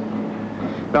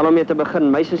 Wel om mee te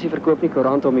begin, my sussie verkoop nie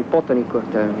koerante om die pot in die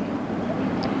kook te hou nie.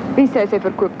 Wie sê sy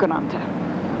verkoop koerante?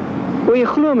 O, jy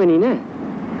glo my nie, né?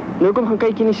 Nou kom gaan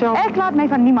kyk jy nie self. Ek laat my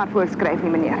van niemand voorskryf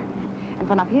nie, meneer. En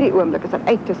vanaf hierdie oomblik is dit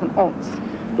uit tussen ons.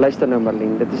 Luister nou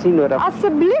Marlene, dit is nie nodig.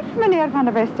 Asseblief, meneer van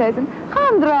der Westhuizen,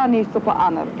 gaan dra nie op 'n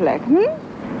ander plek,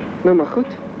 Nou maar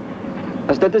goed.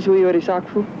 As dit is hoe jy oor die saak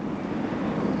voel.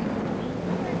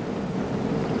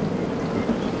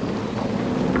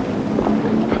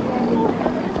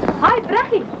 Hi,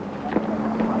 Brechie.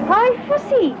 Hi,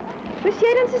 Fossie. Hoe sê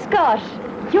jy dan so skaars?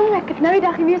 Jong, ek het nou die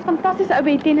dag die mees fantastiese ou by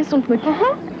die tennis ontmoet.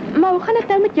 Maar hoe gaan dit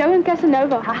nou met jou en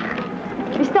Casanova? Ag,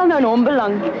 wie stel nou in hom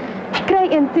belang? Kry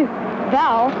een toe.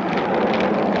 Wel,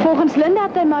 volgens Linda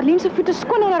het hy Marlene se voete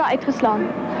skoon en haar uitgeslaan.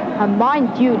 And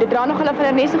mind you, dit dra nog hulle van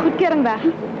haar nesse goedkeuring weg.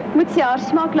 Moet sy haar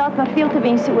smaak laat, maar veel te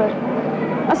wense oor.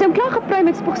 As hy hom klaar gepruim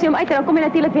het, spoeg sy hom uit en dan kom hy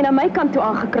natuurlik weer na my kant toe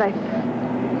aangekruip.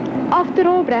 After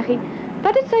all, Brechie,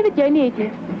 wat het sy wat jy nie het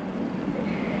nie?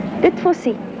 Dit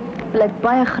Fossie, wil ek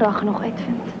baie graag nog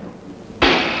uitvind.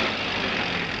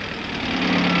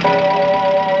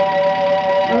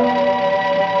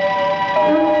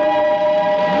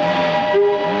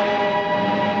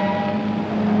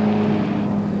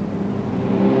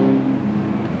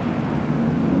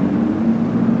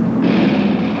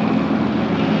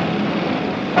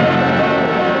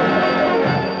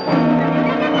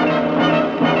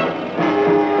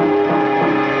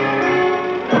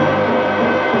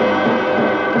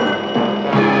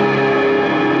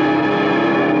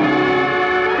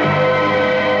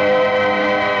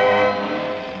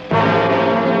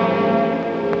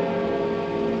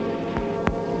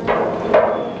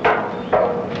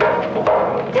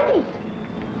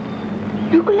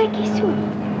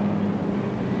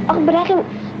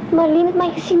 Marlene het my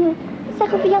gesien. Sy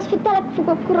gaan vir jou vertel ek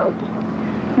verkoop koerante.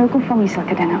 Nou kom vang jy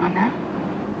sulke dinge aan, hè?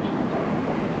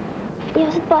 Ja,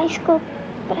 is dit baie skuld.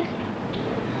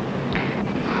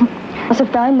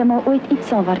 Asof daai limo ooit iets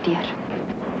sal waardeer.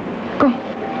 Kom.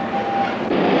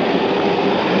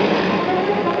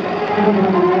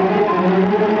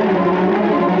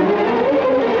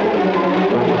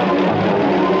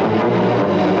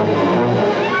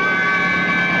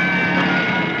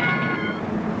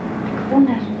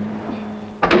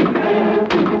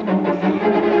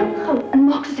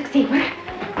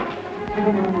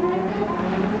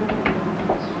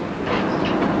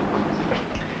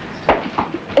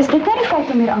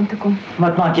 meer aan te kom.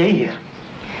 Wat maak jy hier?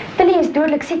 Tilly is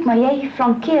dodelik siek, maar jy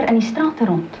flankeer in die strate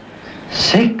rond.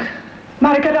 Siek?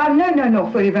 Maar ek het haar nou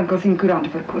nog voor die winkels en koerante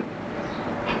verkoop.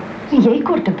 Jy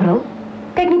korte bril.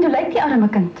 Kyk net hoe lyk die arme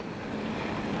kind.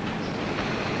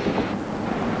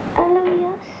 Hallo,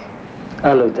 Jas.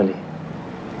 Hallo, Tilly.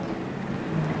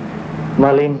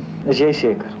 Marlene, is jy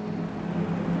seker?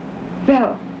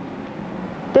 Wel,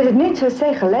 dit het net soos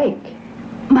sy gelyk.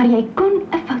 Maar jy kon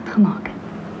 'n fout gemaak het.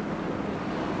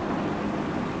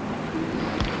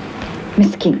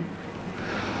 Miskien.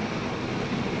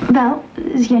 Wel,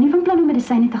 is jy nie van plan om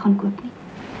medisyne te gaan koop nie?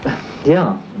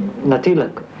 Ja,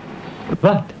 natuurlijk.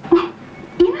 Wat?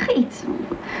 Enige iets.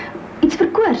 Iets vir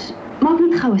koors. Maak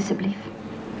net gou asseblief.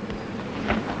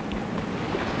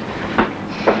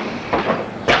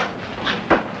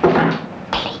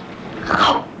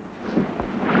 Gou.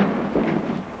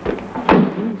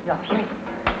 Ja, jy.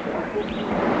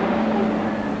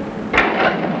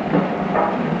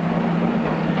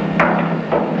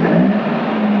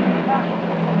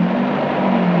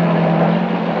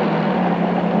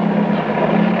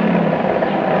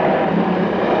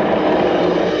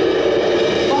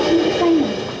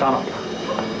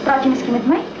 Praat jy miskien met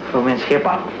my? Voor mens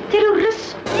schepen.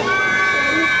 Terroris.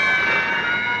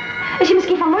 Is jy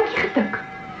miskien van Maatjie getik?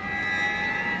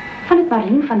 Van het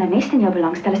Marlene van der Nest in jou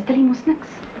belangstel is Tilly mos niks.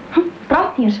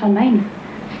 Praat nie eers van my nie.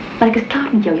 Maar ek is klaar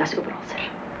met jou jasoveralser.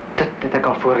 Dit het ek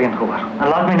al voorheen gehoor. En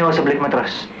laat my nou asseblief met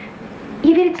rus.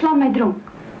 Jy weet, dit slaan my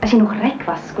dronk. As jy nog ryk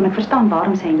was, kon ek verstaan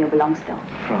waarom sy in jou belangstel.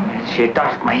 Vrou mens, jy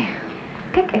tart my.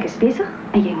 Kyk, ek is besig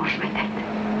en jy mors my tyd.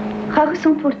 Gou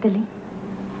gesond word, Tilly.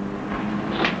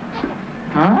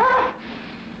 Huh?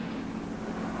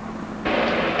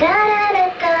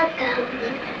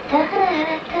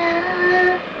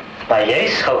 Maar jy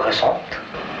is gou gesond.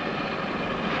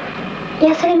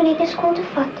 Ja, sal jy my net na skool toe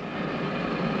vat?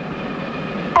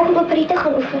 Ek moet op Breyten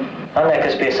gaan oefen. En ek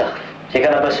is besig. Jy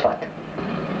kan 'n bus vat.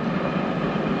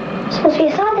 Dis mos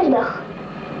weer Saterdag.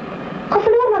 Gaan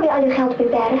verloor maar weer al jou geld op die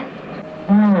perde.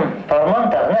 Per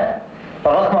maand dan, né?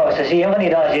 Maar wacht maar, ze zie een van die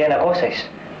dagen hier in 'n koshuis.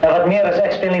 En wat meer is,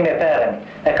 ek speel nie meer perde nie.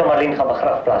 Ek kan Marlene gaan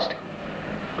begrafplaas toe.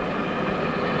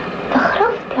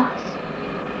 Begrafplaas?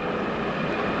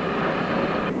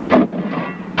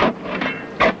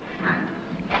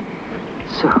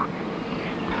 So.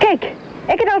 Kyk,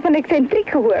 ek het al van eksentriek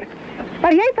gehoor.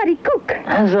 Maar jy vat die koek.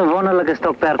 Dat is 'n wonderlike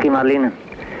stokperdjie, Marlene.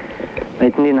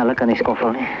 Weet nie, hulle kan nie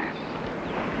skoffel nie.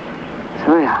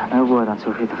 So ja, nou behoort dan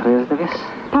Sofie tevrede te wees.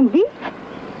 Van wie?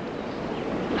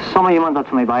 Sommer iemand wat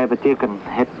vir my baie beteken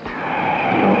het.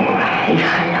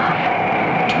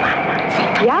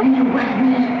 Ja?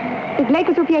 Dit lyk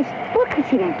asof jy spook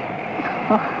gesien het.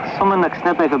 Ach, sommer niks,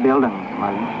 net my verbeelding,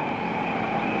 Marlene.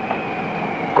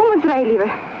 Kom ons ry, liewe.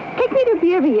 Kyk net hoe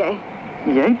bewe jy.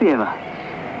 Jy bewe?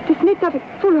 Het is net dat ek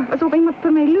voel asof iemand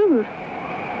vir my loer.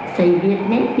 Sy weet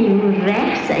net nie hoe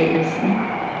reg sy is nie.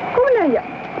 Kom nou, ja.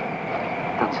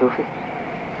 Dan Sofie.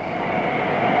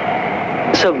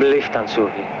 Asseblief dan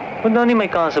Sofie. Moet nou nie my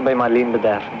kanse by Marlene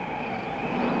bederf nie.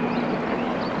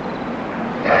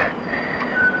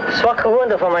 Swak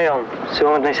gewoonte van my om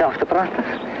so met myself te praat.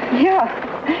 Ja,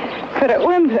 vir 'n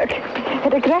oomblik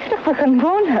het ek regtig begin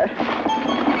wonder.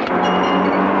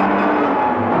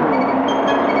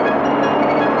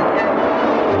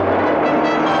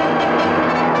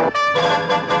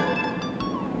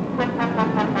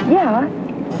 Ja.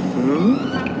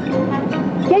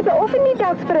 Jy beoefen nie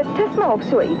dalk spiritisme of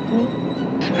so iets nie.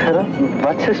 Spirit?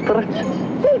 Wat is spirit?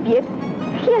 Jy weet,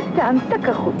 geeste en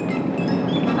sulke goed.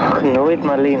 Ach, nooit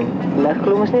Marlene. Leg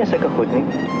glo mos nie sulke goed nie.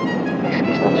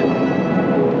 Ekskuus dan so.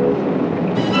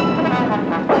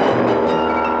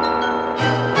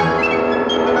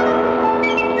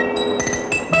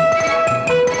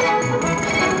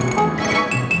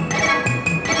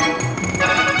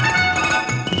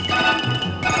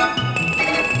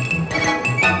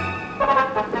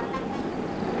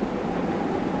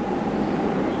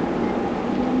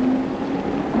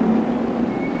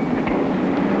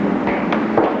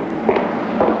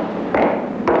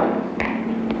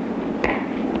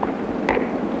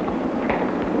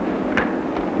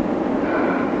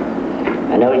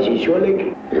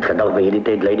 Het gedacht bij jullie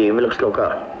tijd leidde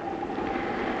huwelijkslokaal.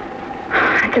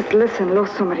 Ek is lus en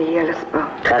los sommer die hele spel.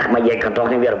 Ach, maar jij kan toch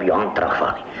niet weer op je hand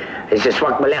terugvallen. Het is een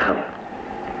zwak belegging.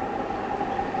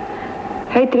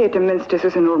 Hy tree tenminste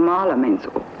soos 'n normale mens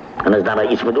op. En is daar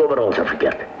iets met overal zo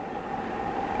verkeerd?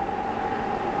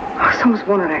 Ach, soms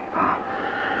wonder ek, pa.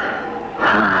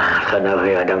 Ga nou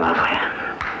weer ding af.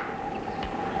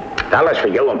 Alles voor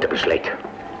jou om te besluiten.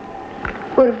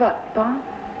 Oor wat, pa?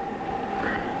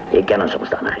 Je kent onze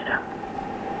omstandigheden.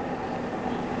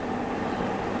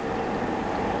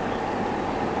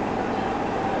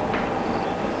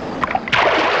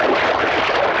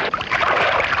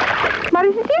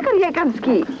 jy kan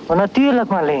skiet. Maar natuurlijk,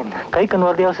 Marleen. Kijk en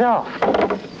word jouzelf.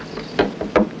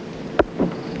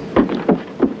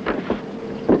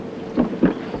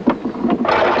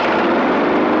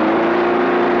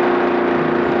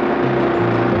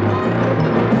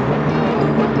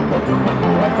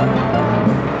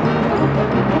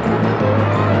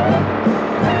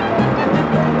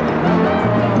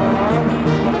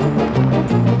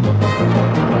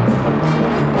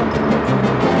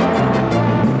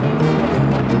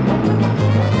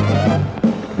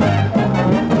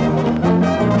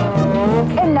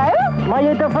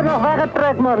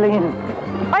 Marleen.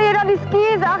 Maar jy dan die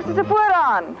skies agter se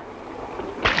vooraan.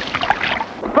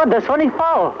 Wat, dis van die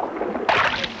val.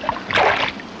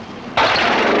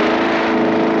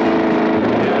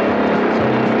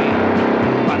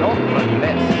 Van op het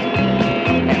les.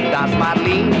 En dat is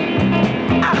Marleen.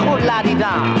 Ach, hoe laat die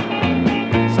daar.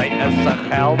 Zij is een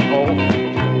geldwolf.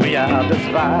 Ja, dat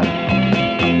is waar.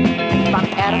 Van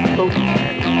erfgoed.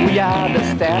 Ja, de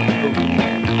sterfgoed.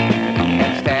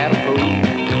 En sterfgoed.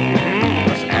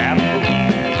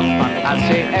 Als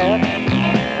je erft,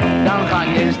 dan ga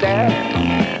je sterven.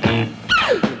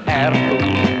 Erfgoed,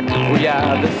 hoe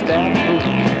ja, de sterfgoed.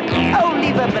 Oh,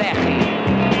 lieve Brechie,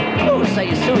 oh, zij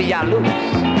is zo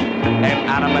jaloers. En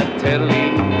arme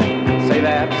Tilly, zij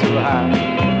werkt zo hard.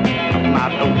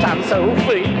 Maar ook dan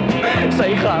Sophie,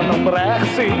 zij gaan hem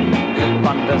recht zien.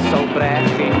 Want de zo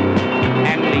Brechie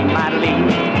en die Marleen.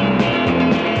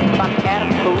 Van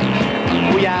erfgoed,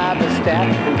 hoe ja, de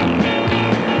sterfgoed.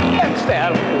 En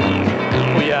sterfgoed.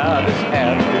 Oh ja, dat is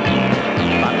erfgoed.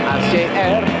 Maar als je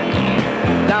erft,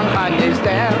 dan ga je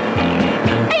sterven.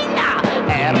 Ja,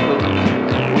 erfgoed.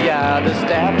 Oh ja, dat is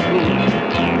erfgoed.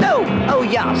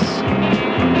 Oh jas,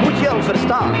 moet je al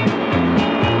verstaan.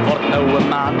 Wordt nou een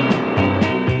man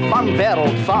van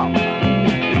wereld van.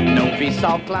 Nou, wie is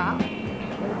al klaar?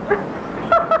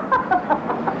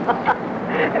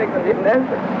 En ik was niet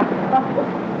mensen.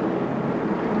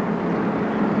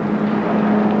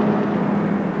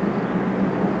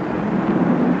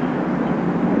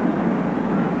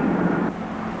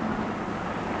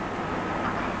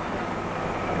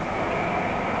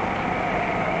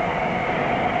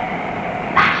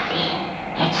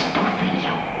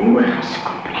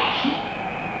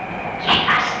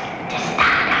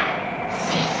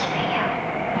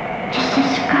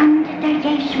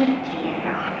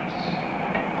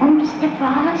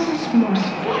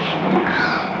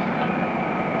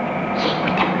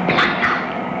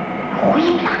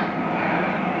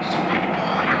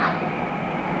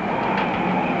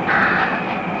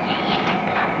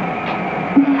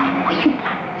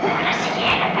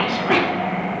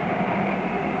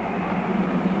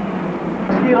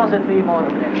 Hier was het 2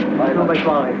 morgen. Bij bij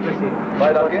 12, precies.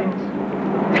 Bij dat kind?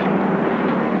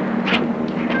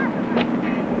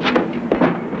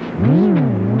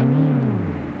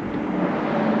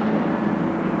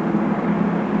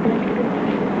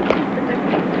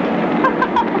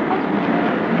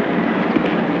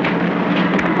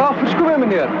 Verskoon mij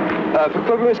meneer.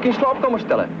 Verkoop je misschien slaapkamer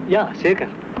stellen? Ja, zeker.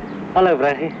 Hallo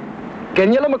Brechie.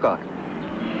 Ken jullie elkaar?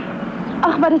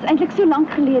 Ach, maar dat is eigenlijk zo lang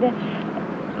geleden.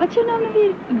 Wat is jouw naam nou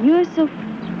weer? Joos of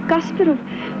Kasper of...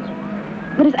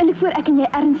 Maar dat is eigenlijk voor ik en jij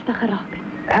ernstig geraakt.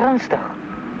 Ernstig?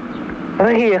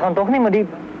 Brechie, je gaat toch niet met die...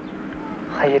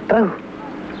 Ga je trouw?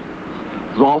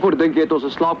 Waarvoor denk je het onze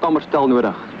slaapkamerstel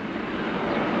nodig?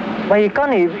 Maar je kan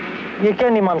niet. Je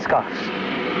kent die manskaars.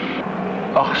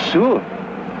 Ach zo.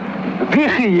 Wie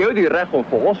gee jou die recht om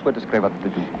voor ons voor te schrijven wat te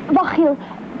doen? Wacht, Giel.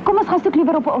 Kom eens gaan stuk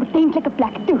liever op een ordentelijke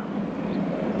plek toe.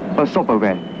 Pas op,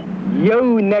 Owen.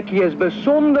 Jouw nekje is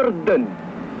bijzonder dun.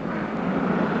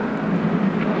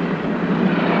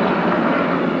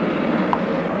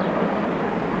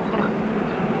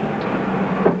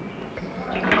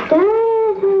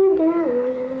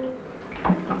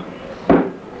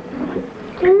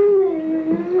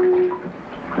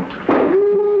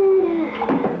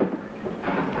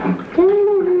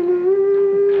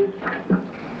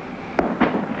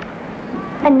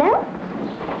 En nou?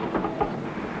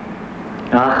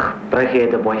 Ach, Brechie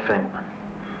heeft een boyfriend, man.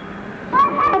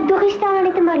 Ek dog jy staan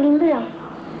net in Marleen belang.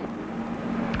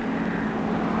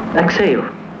 Ek sê jou,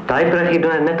 die Brechie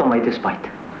doen het net om my te spijt.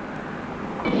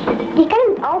 Jy kan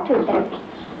nie met al twee trou.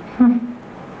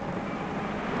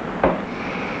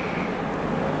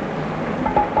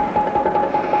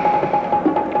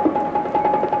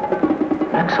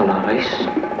 Ek sal haar wys.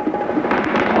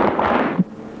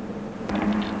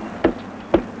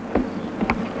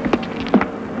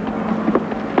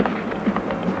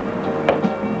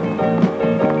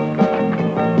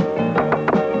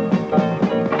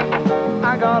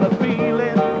 I got a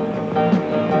feeling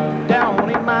down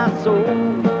in my soul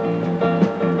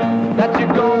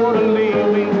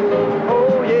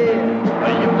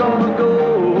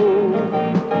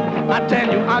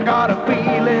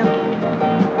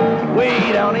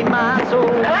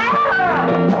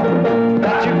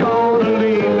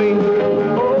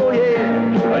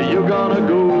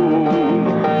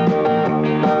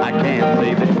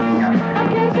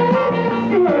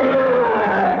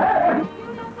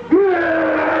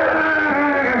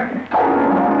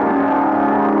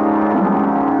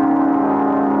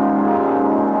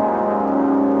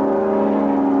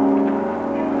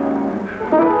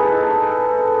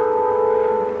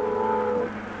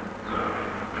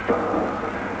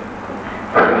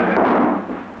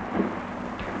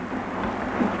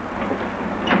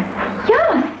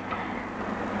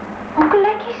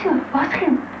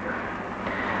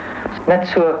Net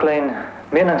so 'n klein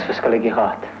meningsverskilletjie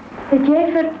gehad. Het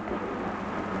jy vir...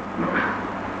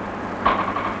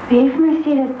 Wie vir my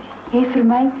sê dat jy vir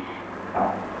my...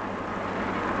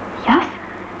 Jas?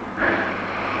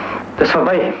 Dis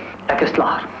verby. Ek is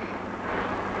klaar.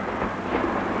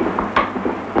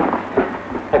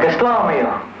 Ek is klaar met jou.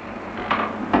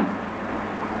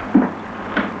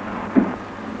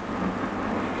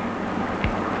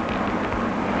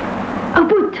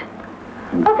 Aboet!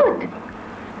 Aboet!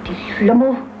 Die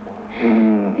flimmel.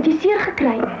 Het jy seer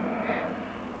gekry?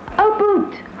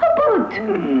 Aboet! Aboet!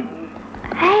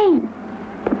 Hey!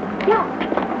 Ja,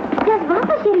 waar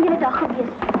was jy die hele dag gewees?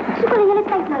 Soek al die hele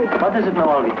tyd nou. Wat is dit nou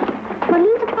alweer?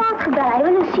 Marleen se pa het gebel. Hy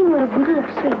wil nou sien oor 'n boedel of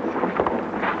so iets.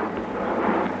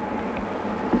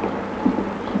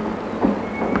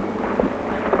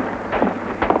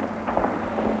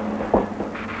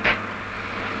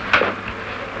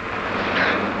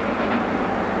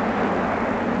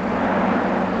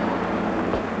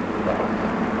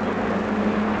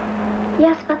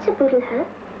 Ja, wat se boedel, hè?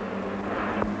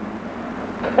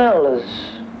 Wel,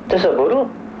 dis 'n boedel.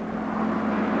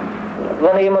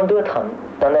 Wanneer iemand doodgaan,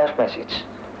 dan erf mens iets.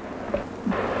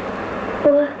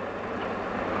 O.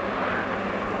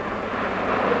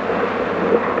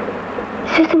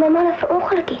 Soos die mamma het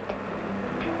verongeluk het.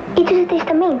 Iets is 'n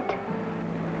testament.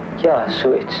 Ja,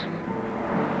 zoiets.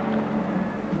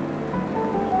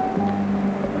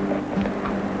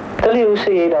 Tilly, hoe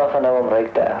sê jy daarvan nou om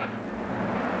ryk te erf?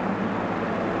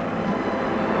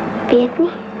 Weet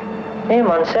nie. Nee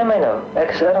man, sê my nou. Ek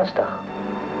is ernstig.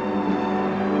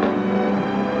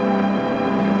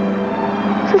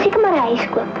 So seker maar 'n huis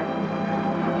koop.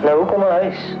 Nou, hoekom 'n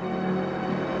huis?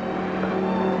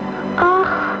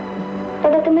 Ag,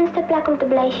 dat het ten minste 'n plek om te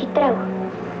bly as jy trou.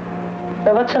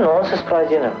 Nou, wat se nonsens praat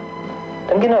jy nou?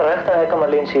 Dink jy nou regtig ek kan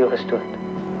Marleen se jou gestoot?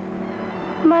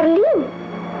 Marleen?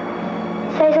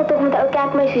 Sy sal tog met 'n ou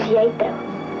kerkmeisie soos jy trou.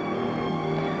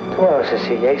 Toe maar,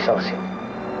 sussie, jy sal sien.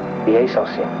 Jy sal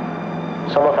sien.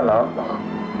 Sommige vanaand nog.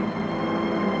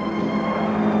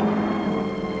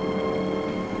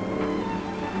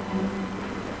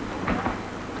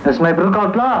 Is my broek al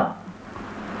klaar?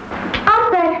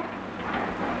 Amper!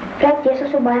 Plek jy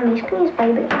so baie mense kan jy eens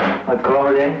bybring. Wat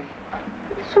klaar jy?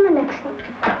 Sommer niks nie.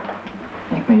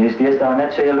 Ek meen, jy is deesdae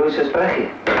net so jaloers as Breytenbach.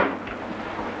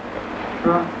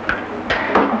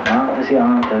 Ja, dis die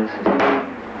aand,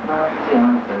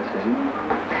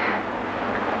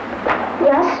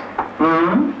 Jas?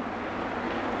 Gaan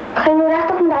jy nou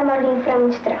regtig met daai Marleen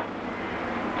vrouens trou?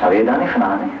 Nou weet jy dan nie van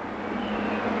haar nie.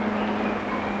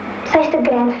 Sy is te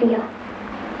grand vir jou.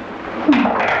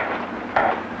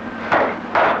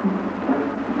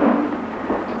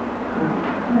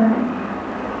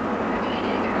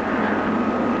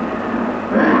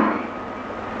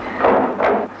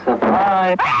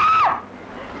 Surprise!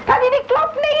 Kan jy nie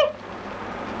klop nie?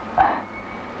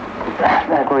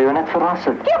 Ek wil jou net verras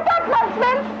het. Jy pak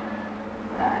mansmens!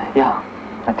 Ja,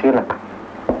 natuurlijk.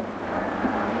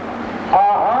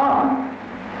 Aha!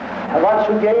 En wat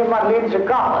zoek jij in Marleen zijn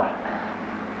kamer?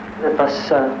 Dit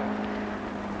was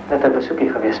net 'n besoekie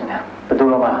geweest, meneer.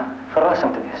 Bedoel om 'n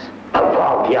verrassing te wees.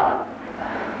 Wel, ja.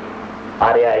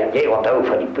 Maar jij onthoudt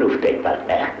van die proeftijdperk,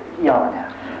 hè? Ja, meneer.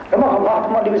 Dan mag je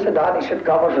wachten, maar die wisten daar niet zit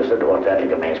kamers, dus het wordt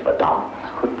eigenlijk een mens betaald.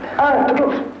 Goed. Ah,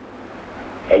 troef.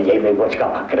 En jij mijn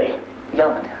boodschap gekregen? Ja,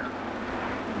 meneer.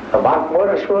 Dan maak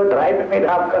morgen zo drijven met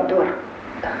haar op kantoor.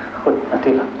 Goed,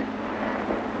 natuurlijk.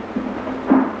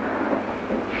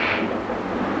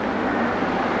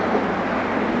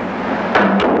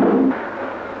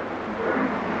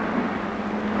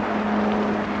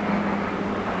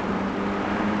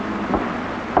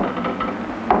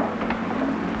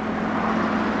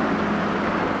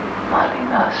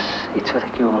 Iets wat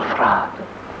ek jou wil vra.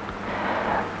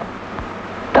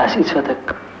 Dat is iets wat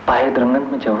ek baie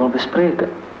dringend met jou wil bespreek.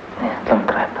 Nee, dan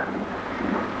kruip.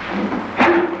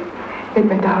 Ek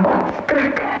ben daar wat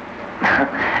skrik.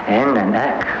 En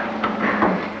ek.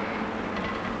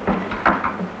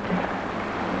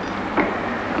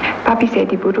 Papi sê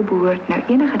die boedel behoort nou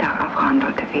enige dag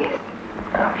afgehandel te wees.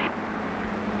 Ja.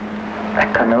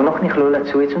 Ek kan nou nog nie glo dat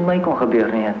so iets met my kon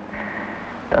gebeur nie.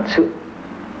 Dat so...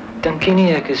 Dink jy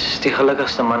nie ek is die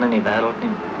gelukkigste man in die wêreld nie?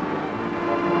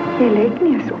 Jy lyk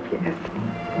nie asof jy is nie.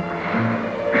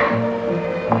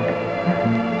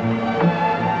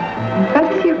 Wat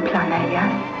is jou planne,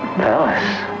 Jas? Wel,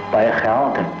 is baie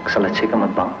geld. Ek sal dit seker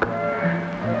met bank.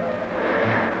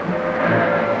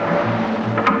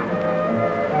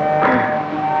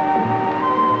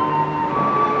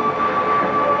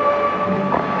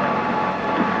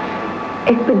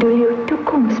 Ek bedoel jou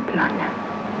toekomsplanne.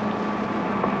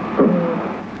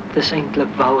 Dis eintlik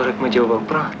waaroor ek met jou wou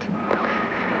praat.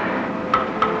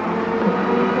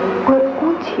 Oor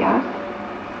ons, ja?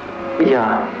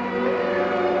 Ja.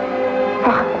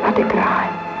 Wag, laat ek raai.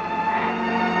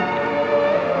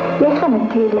 Jy gaan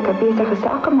natuurlijk 'n besige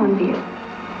sakeman wees.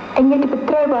 En jy het 'n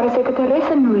betroubare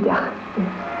sekretaresse nodig.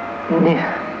 Nee.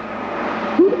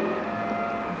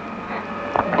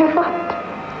 Nou wat?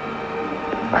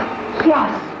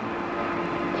 Jas,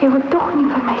 jy wil tog nie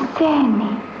vir my sê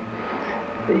nie.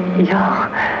 Ja.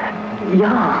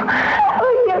 Ja. O,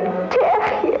 jy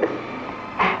Tergies.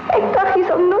 Ek dacht jy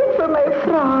sal nooit vir my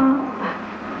vra.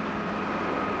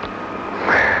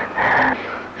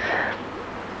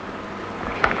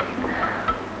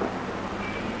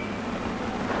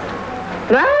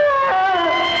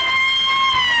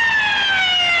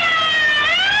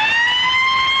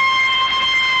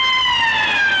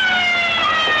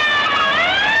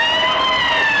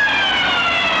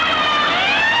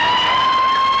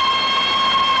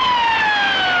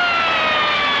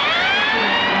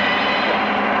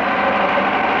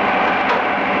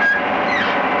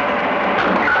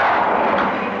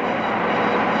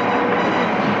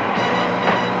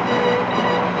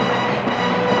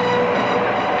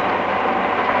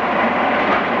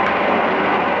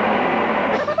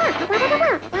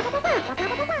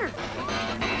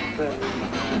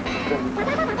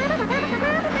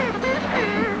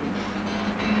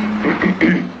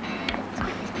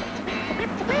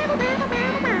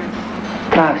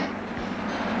 Trouwens,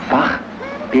 wacht,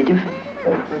 weet je?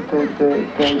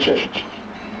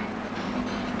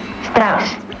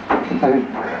 Strauss.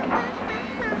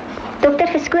 Dokter,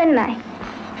 verskoon my.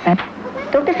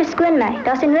 Dokter, verskoon my.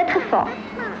 Daar's 'n noodgeval.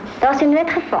 Daar's 'n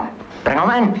noodgeval. Bring hom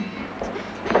in.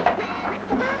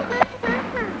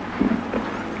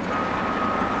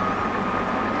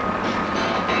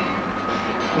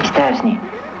 Nie Strauss nie.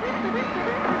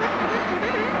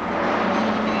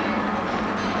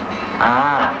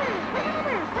 Ah.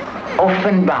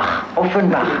 Offenbach.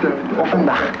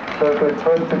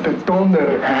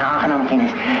 Donder. Aangenaam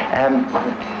kennis.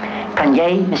 Kan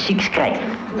jij muziek schrijven?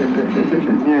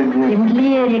 Nee. Je moet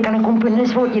leren, je kan een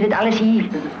componist worden, je doet alles hier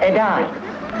en daar.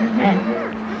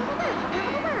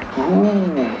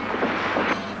 Oeh.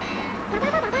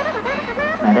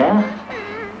 Madame?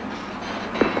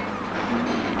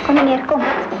 Kom meneer, kom.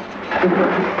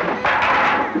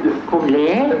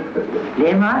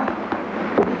 Leer maar.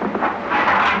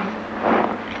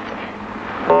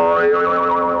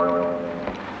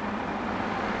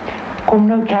 Kom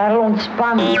nou, kerel,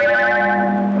 ontspan.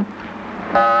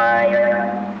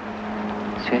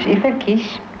 Zoals even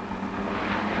kies.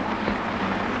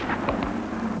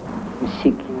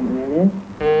 Muziek in het midden.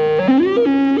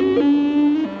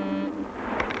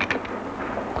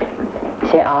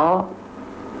 Zeg A.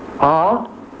 A.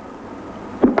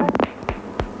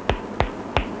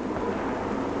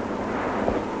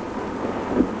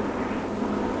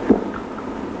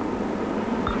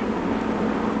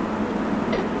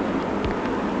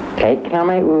 Kijk naar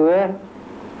mijn oor.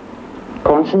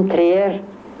 Concentreer.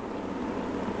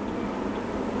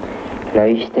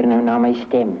 Luister nou naar mijn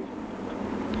stem.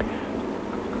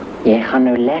 Jij gaat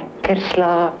nou lekker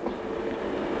slapen.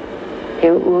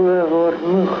 Je oor wordt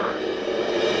moeg.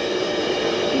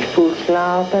 Je voelt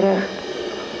slaperig.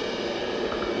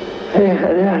 Je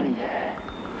gaat daar niet.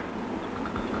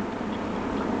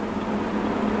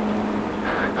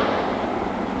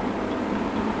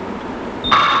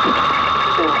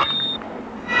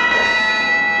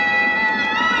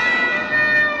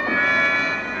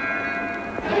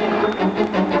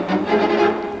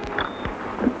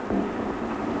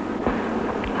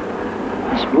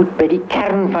 Moet bij die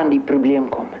kern van die probleem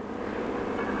komen.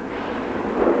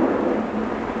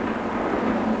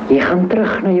 Je gaat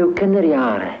terug naar je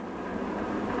kinderjaren.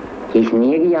 Je is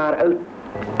 9 jaar oud.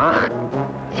 8,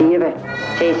 7,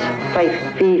 6,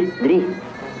 5, 4, 3.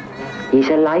 Je is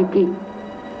een laitie.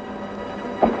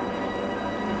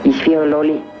 Je is veel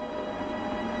lolly.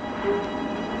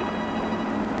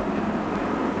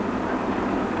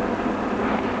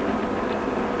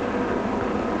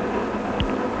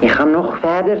 Je gaat nog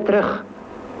verder terug.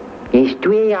 Je is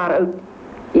 2 jaar oud.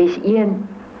 Je is 1.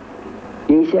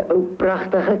 Je is een ook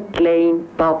prachtige klein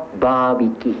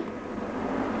papbabietje.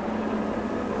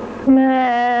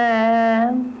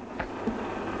 Mam.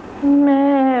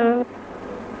 Mam.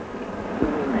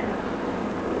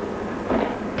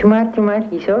 Doe maar,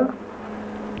 hier zo.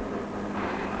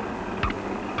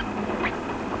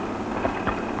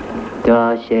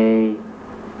 Daar zij.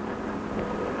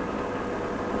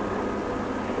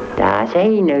 Daar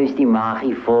zijn nou is die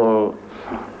magie vol.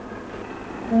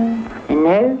 En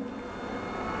nu?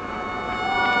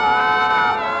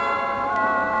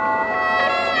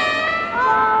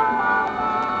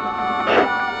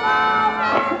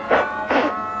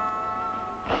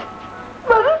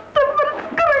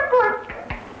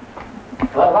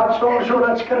 Wat stond zo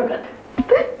dat schrikken?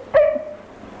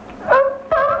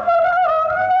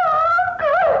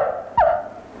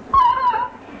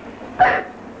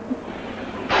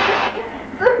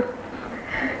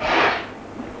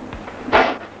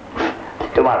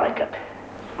 Doe maar, Rickert.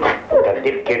 Dat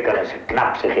dit kikker is een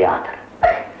knap psychiater.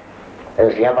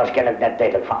 Dus jij was kennelijk net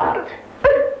tijdelijk veranderd.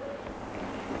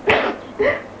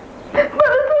 Maar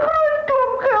het is een groot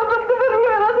klomp geld om te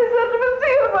verloren als hij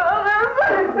certificeerbaar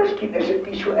is. Misschien is het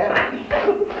niet zo erg niet.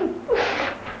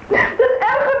 Het is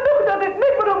erg genoeg dat ik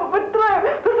niet meer op vertrouw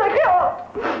voor zijn geld.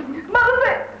 Maar als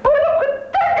hij ooit op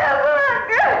getikkerd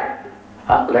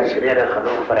raakt. Dat is reden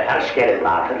genoeg voor de herscheiding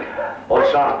later. Of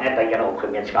zorg net dat je een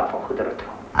gemeenschap van goederen doet.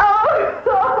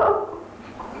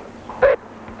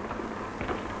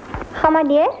 Ga maar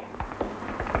neer.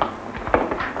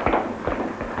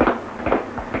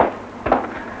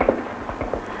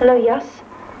 Hallo Jas.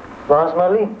 Waar is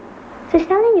Marleen? Ze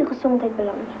stel in je gezondheid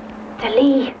belang.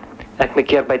 Talie, Ek my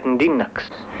keer buitendien niks.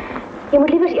 jy moet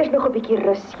liever eers nog 'n bietjie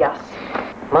rus, Jas.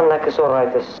 Man, ek is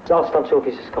alright, dit is selfstand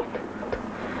Sofie se skuld.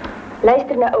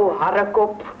 Luister na ou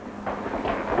harrekop.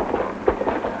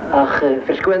 Ag,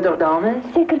 verskoon tog dames.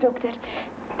 Seker dokter.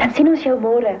 Dan sien ons jou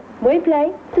môre. Mooi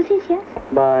bly. Totsiens, Jas.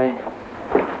 Bye.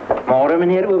 Môre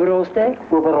meneer Oberholster?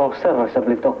 Oberholster,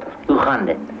 asseblief dokter. Hoe gaan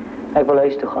dit? Ek wil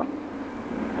huis toe gaan.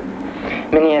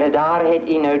 Meneer, daar het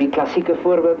u nou die klassieke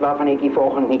voorbeeld waarvan ek u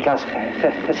volgende in die klas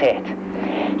gesê het.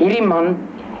 Hierdie man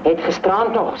het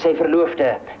gisterand nog sy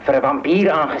verloofde vir 'n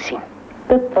vampier aangesien.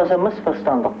 Dit was 'n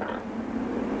misverstand, dokter.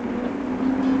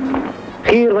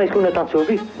 Hier my skoene tant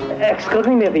Sofie. Ek skrik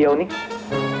nie meer vir jou nie.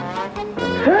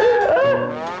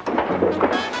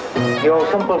 Jou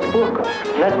simpel spook.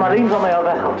 Let Marleen van my al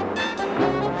weg.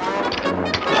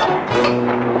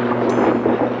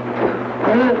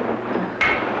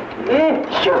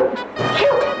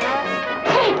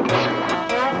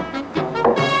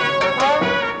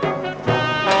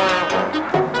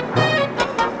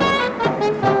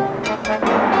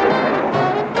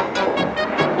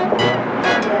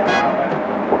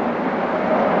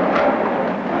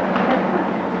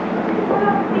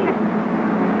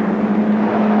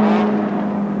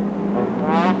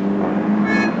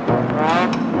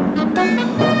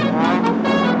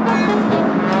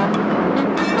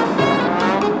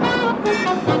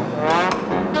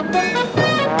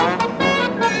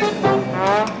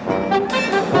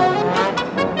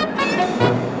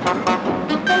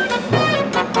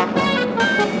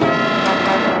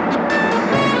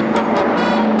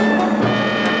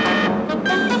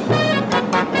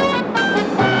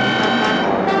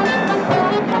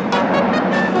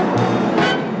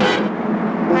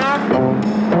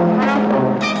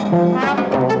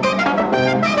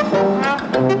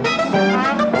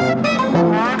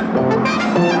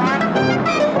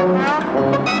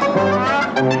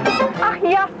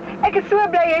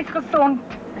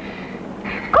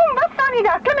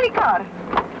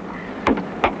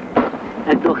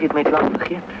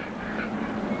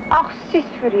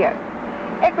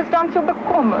 Ek was dan so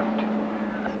bekommerd.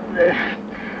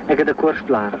 Ek het 'n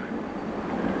koorsblaar.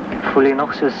 Voel jy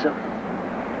nog soos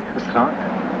gisterand?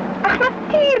 Ag,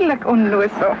 natuurlik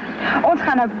onnoosel. Ons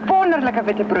gaan 'n wonderlike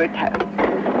witbrood hou.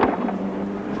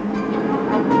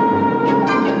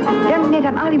 Dink net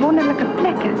aan al die wonderlike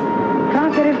plekke.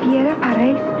 Franse Riviera,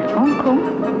 Parys, Hongkong.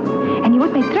 En jy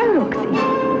moet my trourok sien.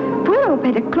 Voorop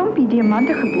het 'n klompie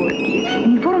diamante geboortjie in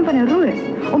die vorm van 'n roos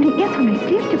om die eers van my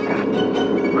sleep te praat.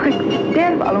 Ek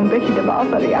sterf al om beetje de baas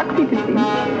reactie te zien.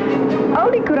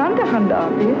 Al die couranten gaan daar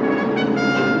weer.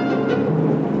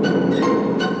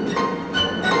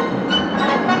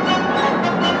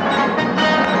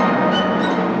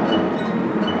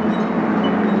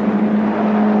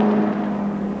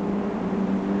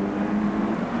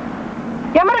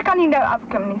 Ja, maar ik kan niet nou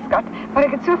afklimmen, nie, skat. Maar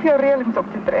ik heb zoveel reëlings op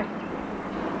te tref.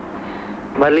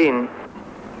 Marleen,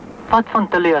 wat van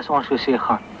Tilly as ons so sê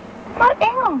gaan? Maar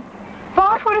Engel,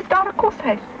 waarvoor is daar 'n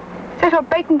koshuis? Sy sal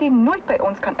buitendien nooit by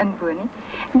ons kan inwoon nie.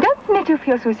 Dink net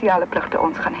hoeveel sosiale pligte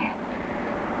ons gaan hê.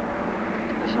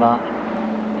 Dis waar.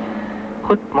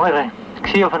 Goed, mooi ry. Ek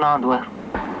sien jou vanaand hoor.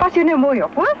 Pas jou nou mooi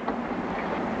op, hoor?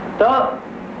 Tot.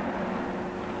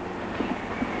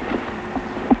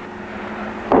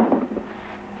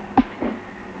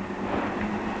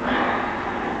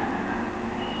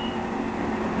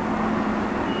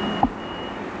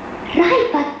 Raai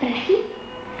wat, Breytenbach?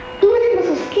 Iemand het ons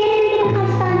ons kleren gaan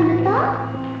staan in de taal.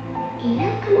 En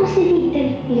dan kan ons nie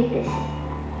dink wie dit is.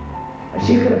 Een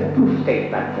zekere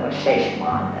proeftijdperk voor 6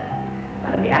 maanden.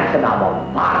 Waarin die echtgenaam al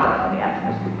waardig van die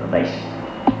erfenis moet bewijzen.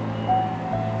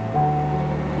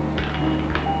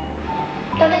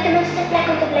 Dan het tenminste plek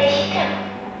om te blijven zitten.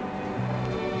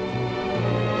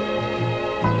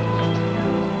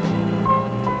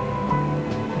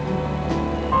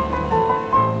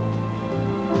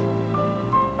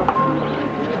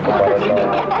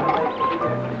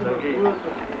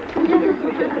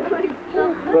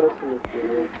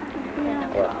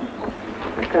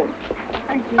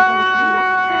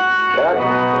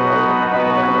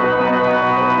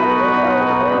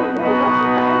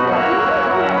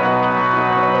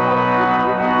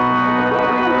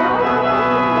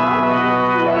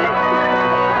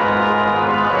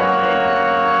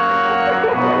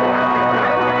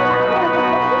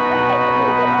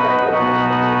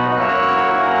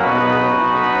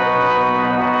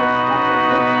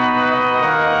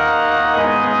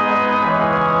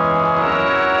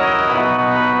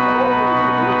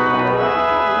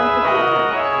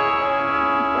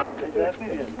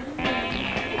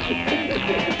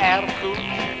 Erfgoed,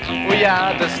 o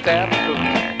ja, de sterfgoed.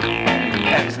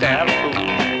 En sterfgoed,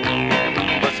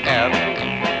 dat is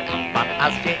erfgoed. Want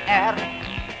als je erft,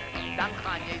 dan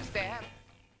ga je sterven.